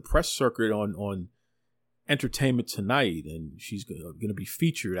the press circuit on Entertainment Tonight, and she's going to be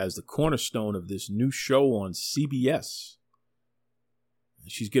featured as the cornerstone of this new show on CBS,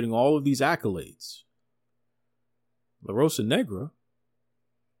 and she's getting all of these accolades, La Rosa Negra,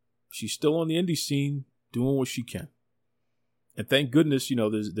 she's still on the indie scene doing what she can. And thank goodness,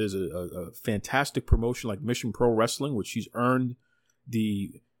 there's a fantastic promotion like Mission Pro Wrestling, which she's earned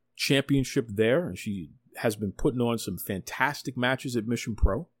the championship there, and she has been putting on some fantastic matches at Mission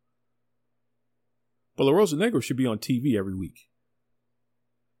Pro. But La Rosa Negra should be on TV every week.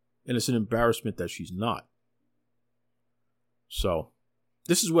 And it's an embarrassment that she's not. So,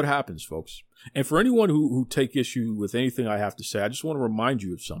 this is what happens, folks. And for anyone who take issue with anything I have to say, I just want to remind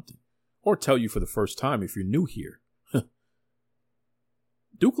you of something. Or tell you for the first time if you're new here.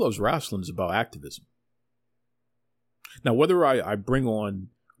 Duke Loves Wrestling is about activism. Now, whether I bring on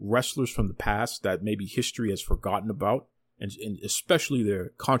wrestlers from the past that maybe history has forgotten about, and especially their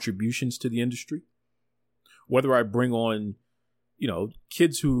contributions to the industry, whether I bring on,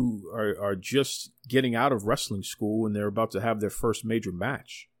 kids who are just getting out of wrestling school and they're about to have their first major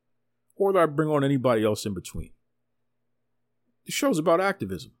match, or whether I bring on anybody else in between, the show's about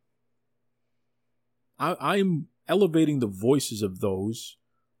activism. I'm elevating the voices of those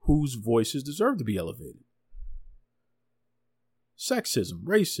whose voices deserve to be elevated. Sexism,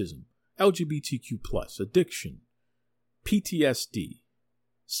 racism, LGBTQ+, addiction, PTSD,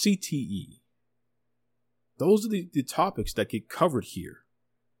 CTE. Those are the topics that get covered here.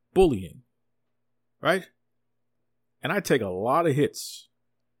 Bullying, right? And I take a lot of hits.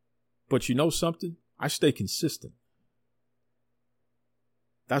 But you know something? I stay consistent.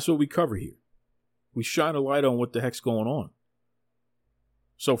 That's what we cover here. We shine a light on what the heck's going on.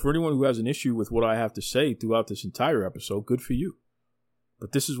 So for anyone who has an issue with what I have to say throughout this entire episode, good for you.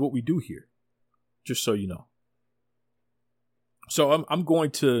 But this is what we do here, just so you know. So I'm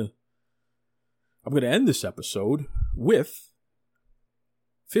going to end this episode with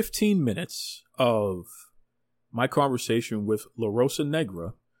 15 minutes of my conversation with La Rosa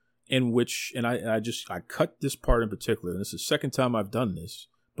Negra, in which, and I cut this part in particular, and this is the second time I've done this,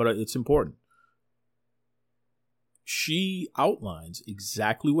 but it's important. She outlines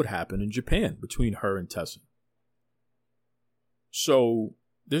exactly what happened in Japan between her and Tessa. So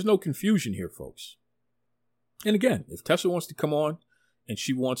there's no confusion here, folks. And again, if Tessa wants to come on and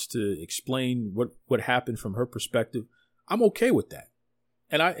she wants to explain what happened from her perspective, I'm okay with that.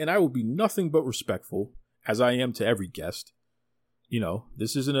 And I will be nothing but respectful, as I am to every guest.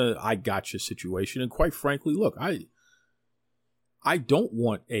 This isn't a I gotcha situation. And quite frankly, look, I don't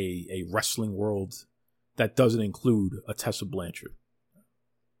want a wrestling world that doesn't include a Tessa Blanchard.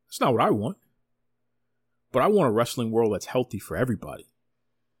 That's not what I want. But I want a wrestling world that's healthy for everybody.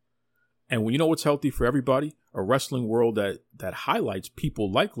 And when you know what's healthy for everybody, a wrestling world that highlights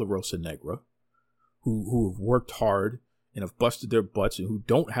people like La Rosa Negra, who have worked hard and have busted their butts and who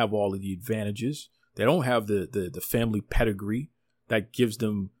don't have all of the advantages. They don't have the family pedigree that gives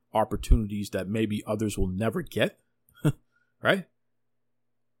them opportunities that maybe others will never get. Right?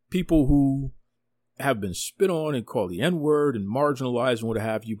 People who have been spit on and called the N-word and marginalized and what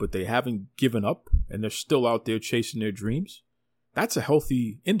have you, but they haven't given up and they're still out there chasing their dreams. That's a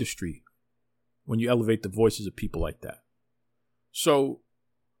healthy industry when you elevate the voices of people like that. So,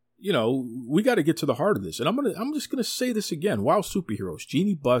 we got to get to the heart of this. And I'm just going to say this again. Wild Superheroes,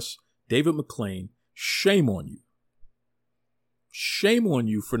 Jeannie Buss, David McLean, shame on you. Shame on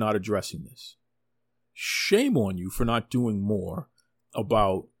you for not addressing this. Shame on you for not doing more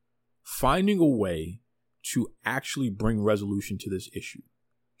about finding a way to actually bring resolution to this issue.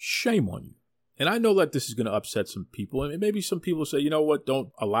 Shame on you. And I know that this is going to upset some people. And maybe some people say, you know what, don't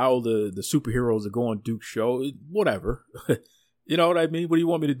allow the superheroes to go on Duke's show. Whatever. You know what I mean? What do you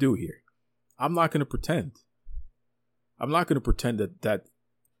want me to do here? I'm not going to pretend. I'm not going to pretend that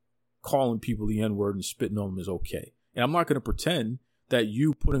calling people the N-word and spitting on them is okay. And I'm not going to pretend that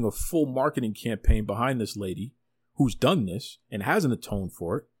you putting a full marketing campaign behind this lady who's done this and hasn't atoned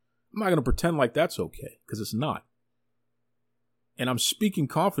for it, I'm not going to pretend like that's okay, because it's not. And I'm speaking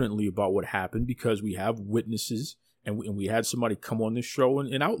confidently about what happened because we have witnesses, and we had somebody come on this show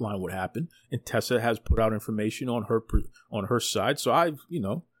and outline what happened. And Tessa has put out information on her side. So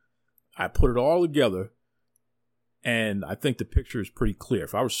I put it all together, and I think the picture is pretty clear.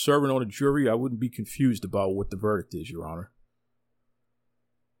 If I was serving on a jury, I wouldn't be confused about what the verdict is, Your Honor.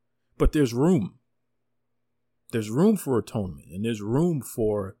 But there's room. There's room for atonement, and there's room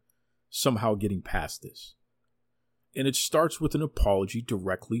for somehow getting past this. And it starts with an apology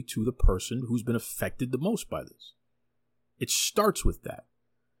directly to the person who's been affected the most by this. It starts with that.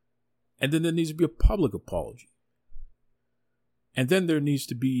 And then there needs to be a public apology. And then there needs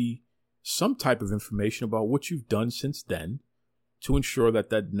to be some type of information about what you've done since then to ensure that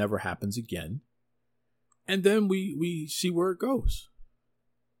that never happens again. And then we see where it goes.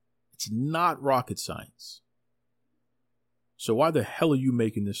 It's not rocket science. So why the hell are you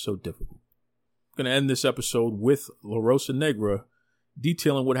making this so difficult? I'm going to end this episode with La Rosa Negra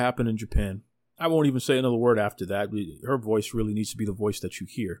detailing what happened in Japan. I won't even say another word after that. Her voice really needs to be the voice that you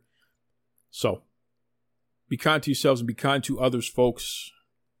hear. So, be kind to yourselves and be kind to others, folks.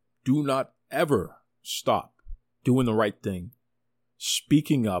 Do not ever stop doing the right thing,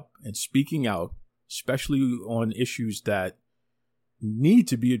 speaking up and speaking out, especially on issues that need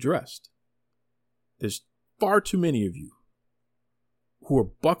to be addressed. There's far too many of you who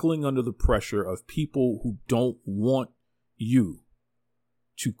are buckling under the pressure of people who don't want you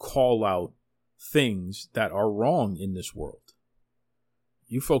to call out things that are wrong in this world.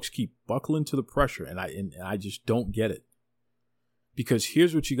 You folks keep buckling to the pressure, and I just don't get it. Because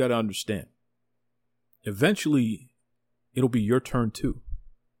here's what you got to understand. Eventually, it'll be your turn too.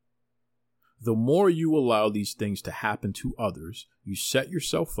 The more you allow these things to happen to others, you set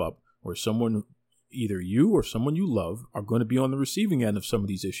yourself up where someone, either you or someone you love, are going to be on the receiving end of some of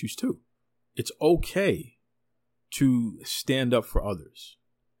these issues too. It's okay to stand up for others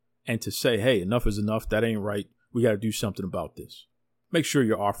and to say, hey, enough is enough. That ain't right. We got to do something about this. Make sure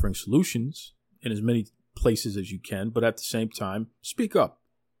you're offering solutions in as many places as you can, but at the same time, speak up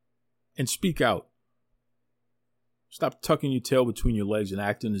and speak out. Stop tucking your tail between your legs and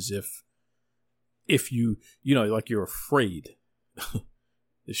acting as if you like you're afraid.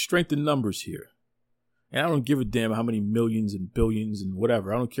 There's strength in numbers here. And I don't give a damn how many millions and billions and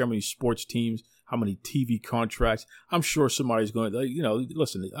whatever. I don't care how many sports teams, how many TV contracts. I'm sure somebody's going to,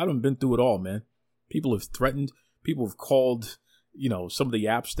 listen, I haven't been through it all, man. People have threatened. People have called, some of the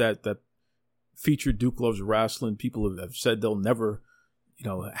apps that feature Duke Loves Wrestling. People have said they'll never,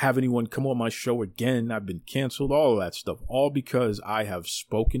 have anyone come on my show again. I've been canceled, all of that stuff, all because I have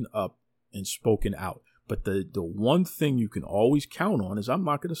spoken up and spoken out. But the one thing you can always count on is I'm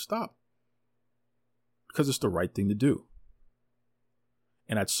not going to stop. Because it's the right thing to do.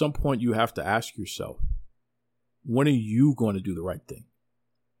 And at some point, you have to ask yourself, when are you going to do the right thing?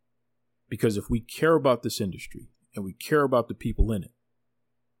 Because if we care about this industry and we care about the people in it,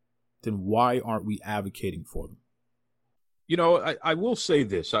 then why aren't we advocating for them? I will say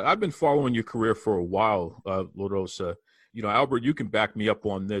this. I've been following your career for a while, La Rosa. Albert, you can back me up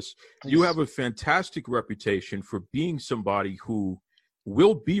on this. Please. You have a fantastic reputation for being somebody who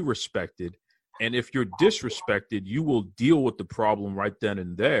will be respected. And if you're disrespected, you will deal with the problem right then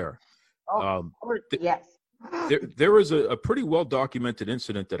and there. Yes. There is a pretty well-documented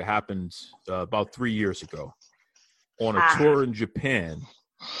incident that happened about 3 years ago on a tour in Japan.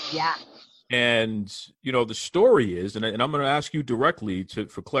 Yeah. And, the story is, and I'm going to ask you directly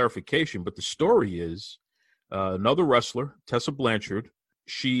for clarification, but the story is another wrestler, Tessa Blanchard,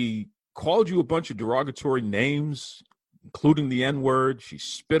 she called you a bunch of derogatory names, including the N-word. She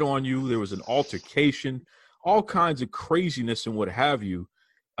spit on you. There was an altercation, all kinds of craziness and what have you.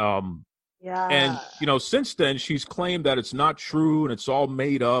 Yeah. And, since then, she's claimed that it's not true and it's all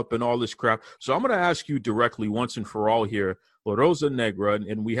made up and all this crap. So I'm going to ask you directly once and for all here, La Rosa Negra,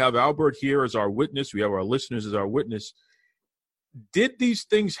 and we have Albert here as our witness. We have our listeners as our witness. Did these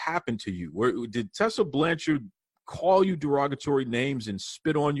things happen to you? Did Tessa Blanchard call you derogatory names and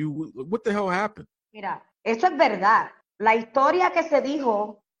spit on you? What the hell happened? Mira, eso es verdad. La historia que se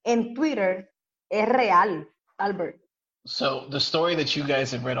dijo en Twitter es real, Albert. So the story that you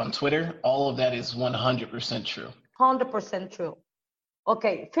guys have read on Twitter, all of that is 100% true. 100% true.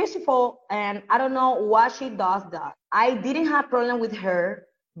 Okay, first of all, and I don't know why she does that. I didn't have problem with her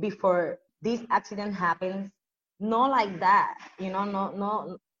before this accident happens. Not like that,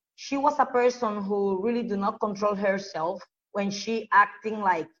 no. She was a person who really do not control herself when she acting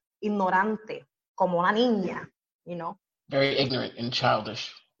like ignorante, como una niña, Very ignorant and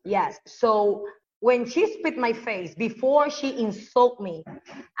childish. Yes. So when she spit my face, before she insult me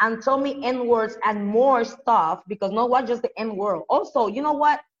and told me N-words and more stuff, because not was just the N-word. Also, you know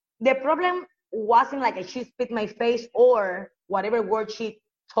what? The problem wasn't like she spit my face or whatever word she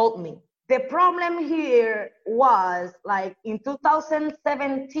told me. The problem here was like in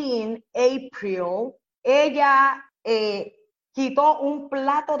 2017, April, ella quitó un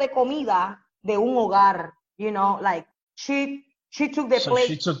plato de comida de un hogar, you know, like she took the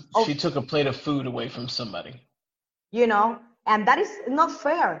plate. She took a plate of food away from somebody. You know, and that is not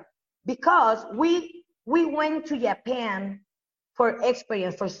fair because we went to Japan for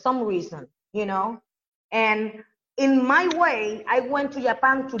experience for some reason, you know, and in my way, I went to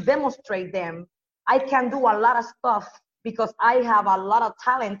Japan to demonstrate them. I can do a lot of stuff because I have a lot of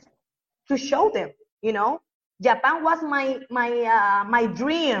talent to show them, you know. Japan was my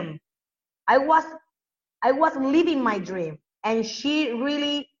dream. I was living my dream, and she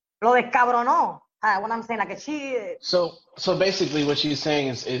really lo descabronó. What I'm saying, like she. So basically, what she's saying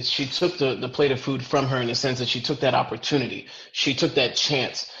is she took the plate of food from her in the sense that she took that opportunity, she took that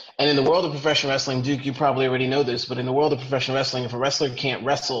chance. And in the world of professional wrestling, Duke, you probably already know this, but in the world of professional wrestling, if a wrestler can't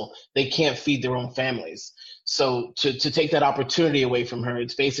wrestle, they can't feed their own families. So to take that opportunity away from her,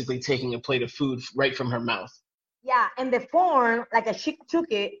 it's basically taking a plate of food right from her mouth. Yeah, and the form, like she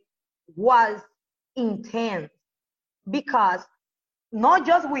took it, was intense because not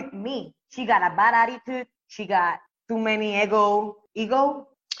just with me, she got a bad attitude, she got too many ego,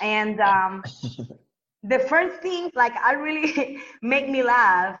 and the first thing, like, I really make me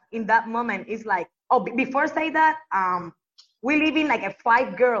laugh in that moment is like, before I say that, we live in like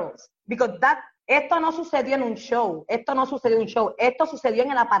 5 girls, because esto no sucedió en un show, esto sucedió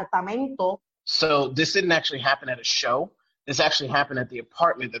en el apartamento. So this didn't actually happen at a show. This actually happened at the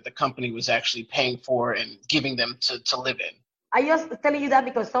apartment that the company was actually paying for and giving them to live in. I just telling you that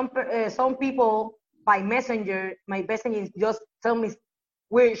because some people by messenger, my messengers just tell me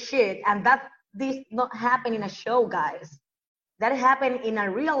weird shit, and this not happen in a show, guys. That happened in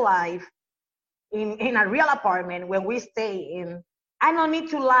a real life, in a real apartment when we stay in. I don't need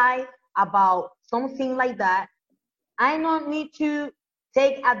to lie about something like that. I don't need to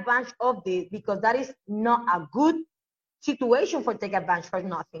take advantage of this because that is not a good situation for take advantage for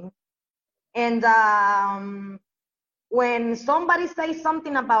nothing. And when somebody says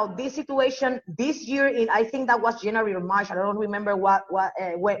something about this situation this year, I think that was January or March. I don't remember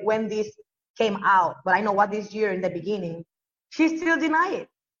when this came out, but I know what this year in the beginning, she still denied it.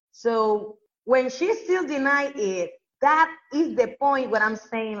 So when she still denied it, that is the point where I'm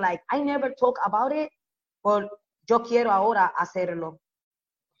saying, like, I never talk about it, but yo quiero ahora hacerlo.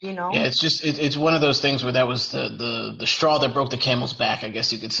 You know? Yeah, it's one of those things where that was the straw that broke the camel's back, I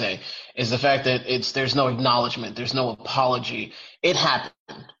guess you could say, is the fact that there's no acknowledgement, there's no apology. It happened.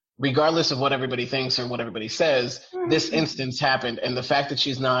 Regardless of what everybody thinks or what everybody says, this instance happened, and the fact that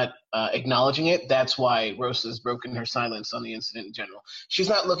she's not acknowledging it, that's why Rosa's broken her silence on the incident in general. She's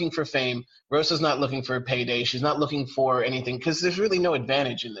not looking for fame. Rosa's not looking for a payday. She's not looking for anything because there's really no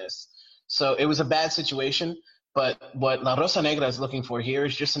advantage in this. So it was a bad situation. But what La Rosa Negra is looking for here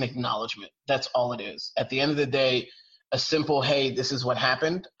is just an acknowledgement. That's all it is. At the end of the day, a simple, hey, this is what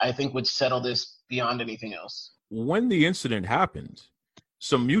happened, I think would settle this beyond anything else. When the incident happened,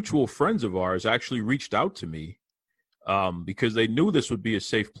 some mutual friends of ours actually reached out to me because they knew this would be a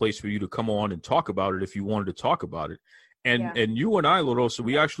safe place for you to come on and talk about it if you wanted to talk about it. And you and I, La Rosa,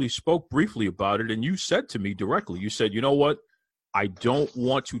 we actually spoke briefly about it, and you said to me directly, you said, you know what? I don't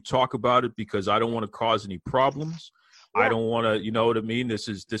want to talk about it because I don't want to cause any problems. Yeah. I don't want to, you know what I mean? This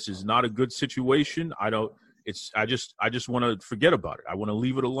is not a good situation. I just want to forget about it. I want to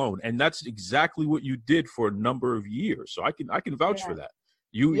leave it alone. And that's exactly what you did for a number of years. So I can vouch for that.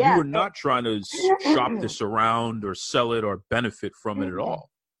 You were not trying to shop this around or sell it or benefit from it at all.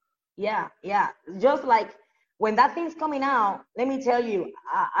 Yeah. Just like when that thing's coming out, let me tell you,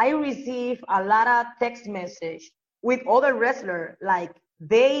 I receive a lot of text message with other wrestlers, like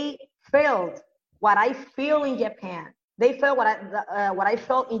they felt what I feel in Japan. They felt what I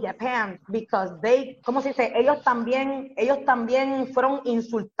felt in Japan because ¿cómo se dice? Ellos también fueron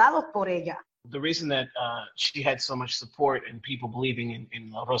insultados por ella. The reason that she had so much support and people believing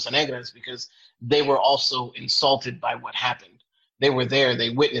in La Rosa Negra is because they were also insulted by what happened. They were there,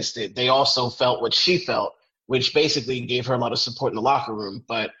 they witnessed it. They also felt what she felt, which basically gave her a lot of support in the locker room.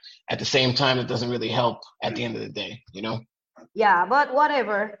 But at the same time, it doesn't really help at the end of the day, you know? Yeah, but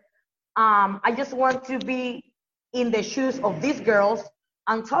whatever. I just want to be in the shoes of these girls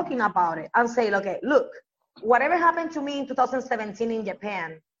and talking about it and say, okay, look, whatever happened to me in 2017 in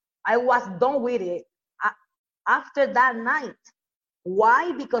Japan, I was done with it after that night.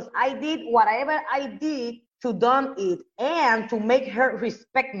 Why? Because I did whatever I did to done it and to make her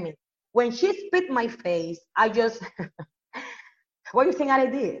respect me. When she spit my face, I just, what do you think I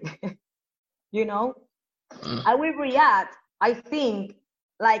did? You know, I will react. I think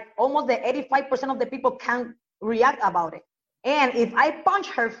like almost the 85% of the people can react about it. And if I punch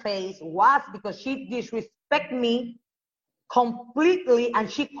her face, was because she disrespect me completely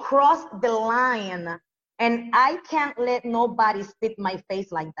and she crossed the line. And I can't let nobody spit my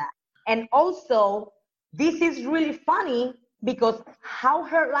face like that. And also, this is really funny because how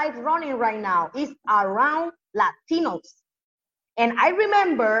her life running right now is around Latinos. And I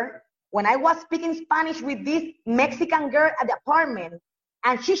remember when I was speaking Spanish with this Mexican girl at the apartment,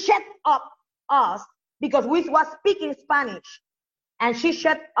 and she shut up us because we was speaking Spanish. And she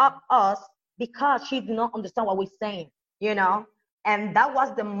shut up us because she did not understand what we're saying, you know? And that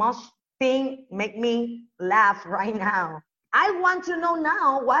was the most thing make me laugh right now. I want to know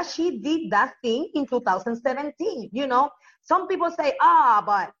now why she did that thing in 2017, you know? Some people say,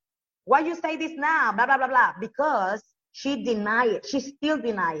 but why you say this now, blah, blah, blah, blah, because she denied it. She still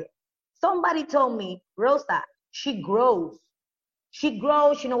denied it. Somebody told me, Rosa, she grows. She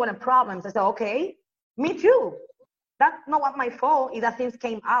grows, she knows what her problems. I said, okay, me too. That's not what my fault is that things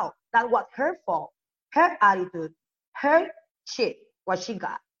came out. That was her fault, her attitude, her shit, what she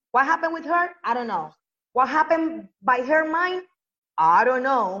got. What happened with her? I don't know. What happened by her mind? I don't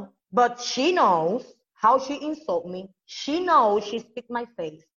know. But she knows how she insulted me. She knows she spit my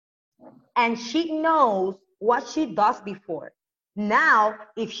face. And she knows what she does before. Now,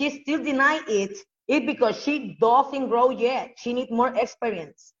 if she still denies it, it's because she doesn't grow yet. She needs more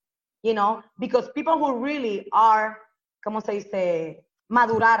experience, you know, because people who really are, ¿cómo se dice?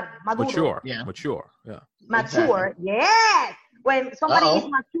 Maduro. Mature. Yeah. Mature. Mature. Exactly. Yes. When somebody is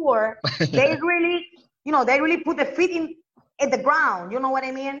mature, they really, you know, they really put the feet in the ground. You know what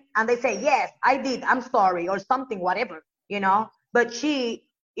I mean? And they say, yes, I did. I'm sorry or something, whatever, you know. But she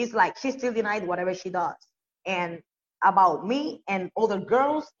is like, she still denied whatever she does. And about me and other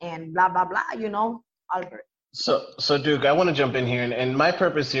girls and blah, blah, blah, you know, Albert. So Duke, I want to jump in here, and my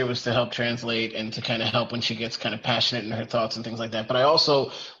purpose here was to help translate and to kind of help when she gets kind of passionate in her thoughts and things like that. But I also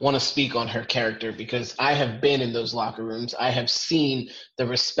want to speak on her character because I have been in those locker rooms. I have seen the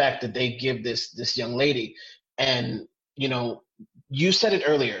respect that they give this young lady. And, you know, you said it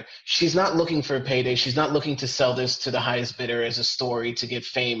earlier. She's not looking for a payday. She's not looking to sell this to the highest bidder as a story to get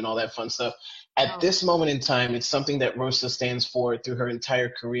fame and all that fun stuff. At this moment in time, it's something that Rosa stands for through her entire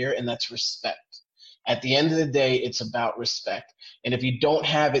career, and that's respect. At the end of the day, it's about respect. And if you don't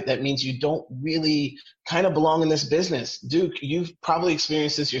have it, that means you don't really kind of belong in this business. Duke, you've probably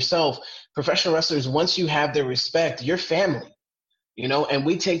experienced this yourself. Professional wrestlers, once you have their respect, you're family, you know, and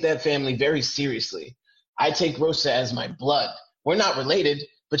we take that family very seriously. I take Rosa as my blood. We're not related,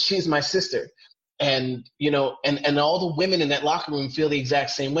 but she's my sister. And, you know, and all the women in that locker room feel the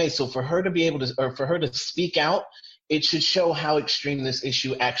exact same way. So for her to be able to, or for her to speak out, it should show how extreme this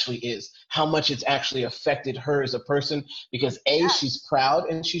issue actually is, how much it's actually affected her as a person, because she's proud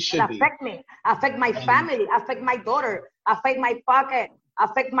and she should be. Affect me, affect my family, affect my daughter, affect my pocket,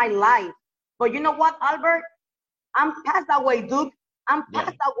 affect my life. But you know what, Albert? I'm past that way, Duke. I'm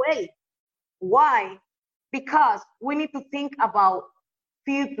past that way. Why? Because we need to think about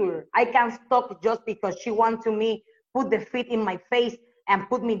future. I can't stop just because she wants to me put the feet in my face and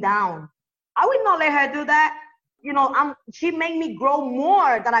put me down. I will not let her do that. You know, she made me grow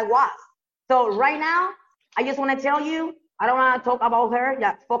more than I was. So right now, I just want to tell you, I don't want to talk about her.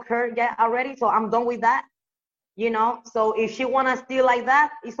 Yeah, fuck her already. So I'm done with that. You know, so if she want to still like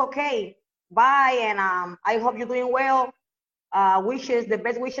that, it's okay. Bye. And I hope you're doing well. Wishes, the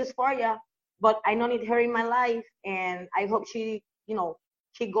best wishes for you. But I don't need her in my life. And I hope she, you know,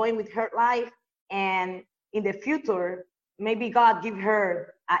 she going with her life. And in the future, maybe God give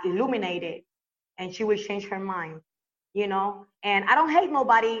her illuminated. And she will change her mind, you know? And I don't hate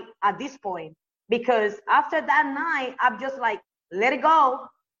nobody at this point because after that night, I'm just like, let it go,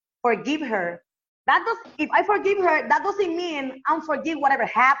 forgive her. If I forgive her, that doesn't mean I'm forgive whatever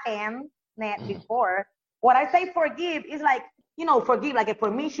happened before. What I say forgive is like, you know, forgive, like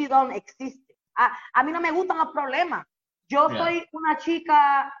for me, she don't exist. A mí no me gustan los problemas. Yo soy una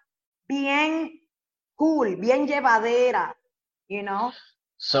chica bien cool, bien llevadera, you know?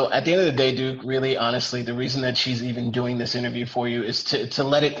 So at the end of the day, Duke, really, honestly, the reason that she's even doing this interview for you is to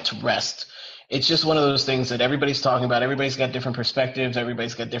let it to rest. It's just one of those things that everybody's talking about. Everybody's got different perspectives.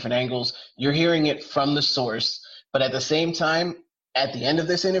 Everybody's got different angles. You're hearing it from the source. But at the same time, at the end of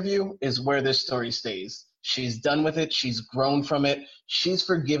this interview is where this story stays. She's done with it. She's grown from it. She's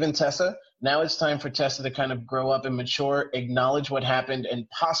forgiven Tessa. Now it's time for Tessa to kind of grow up and mature, acknowledge what happened, and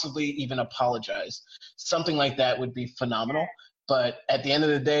possibly even apologize. Something like that would be phenomenal. But at the end of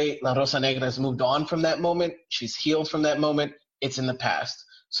the day, La Rosa Negra has moved on from that moment. She's healed from that moment. It's in the past.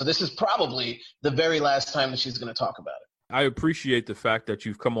 So this is probably the very last time that she's going to talk about it. I appreciate the fact that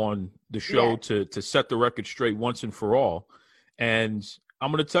you've come on the show to set the record straight once and for all. And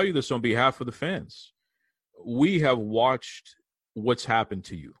I'm going to tell you this on behalf of the fans. We have watched what's happened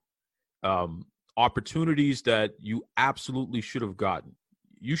to you. Opportunities that you absolutely should have gotten.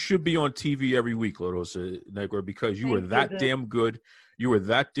 You should be on TV every week, La Rosa Negra, because you were that damn good. You were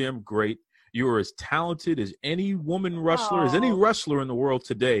that damn great. You are as talented as any woman wrestler, as any wrestler in the world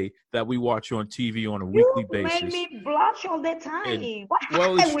today that we watch on TV on a weekly basis. You made me blush all the time.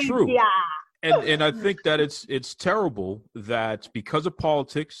 Well, it's true. And I think that it's terrible that because of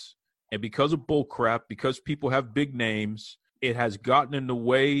politics and because of bullcrap, because people have big names, it has gotten in the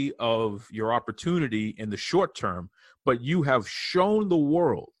way of your opportunity in the short term. But you have shown the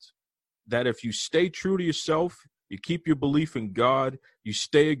world that if you stay true to yourself, you keep your belief in God, you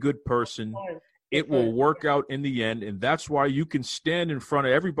stay a good person, it will work out in the end. And that's why you can stand in front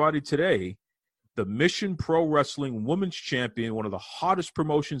of everybody today, the Mission Pro Wrestling Women's Champion, one of the hottest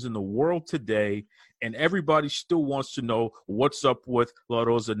promotions in the world today, and everybody still wants to know what's up with La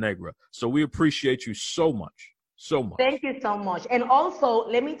Rosa Negra. So we appreciate you so much, so much. Thank you so much. And also,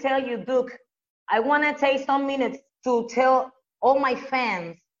 let me tell you, Duke, I want to take some minutes to tell all my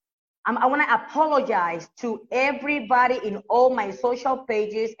fans, I want to apologize to everybody in all my social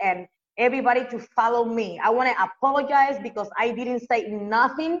pages and everybody to follow me. I want to apologize because I didn't say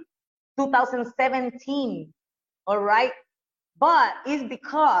nothing 2017, all right? But it's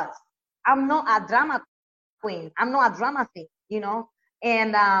because I'm not a drama queen. I'm not a drama thing, you know?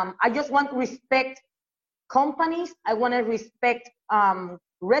 And I just want to respect companies. I want to respect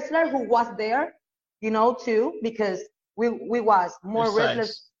wrestler who was there, you know, too, because we was more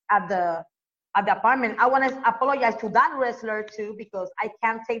wrestlers at the apartment. I want to apologize to that wrestler too, because I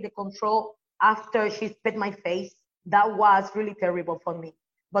can't take the control after she spit my face. That was really terrible for me.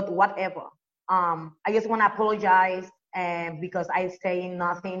 But whatever. I just want to apologize because I say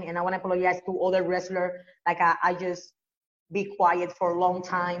nothing, and I want to apologize to other wrestlers. Like I just be quiet for a long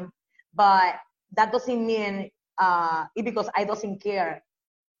time, but that doesn't mean it because I doesn't care.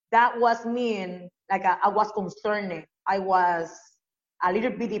 That was mean like I was concerned. I was a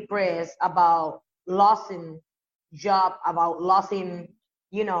little bit depressed about losing job, about losing,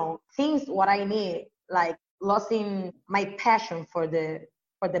 you know, things what I need, like losing my passion for the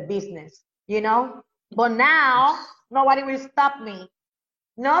business, you know. But now nobody will stop me.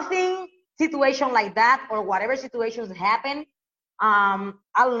 Nothing situation like that or whatever situations happen.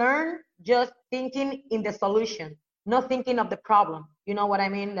 I learned just thinking in the solution, not thinking of the problem. You know what I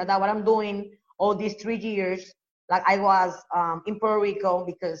mean? That's what I'm doing all these 3 years. Like I was in Puerto Rico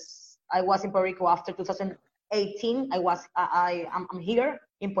because I was in Puerto Rico after 2018. I'm here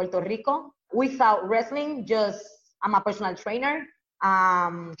in Puerto Rico without wrestling. Just I'm a personal trainer.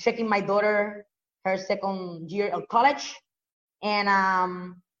 Checking my daughter her second year of college,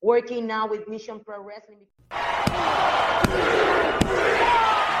 and working now with Mission Pro Wrestling.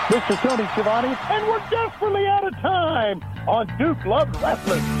 This is Tony Schiavone, and we're desperately out of time on Duke Loves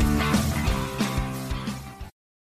Wrestling.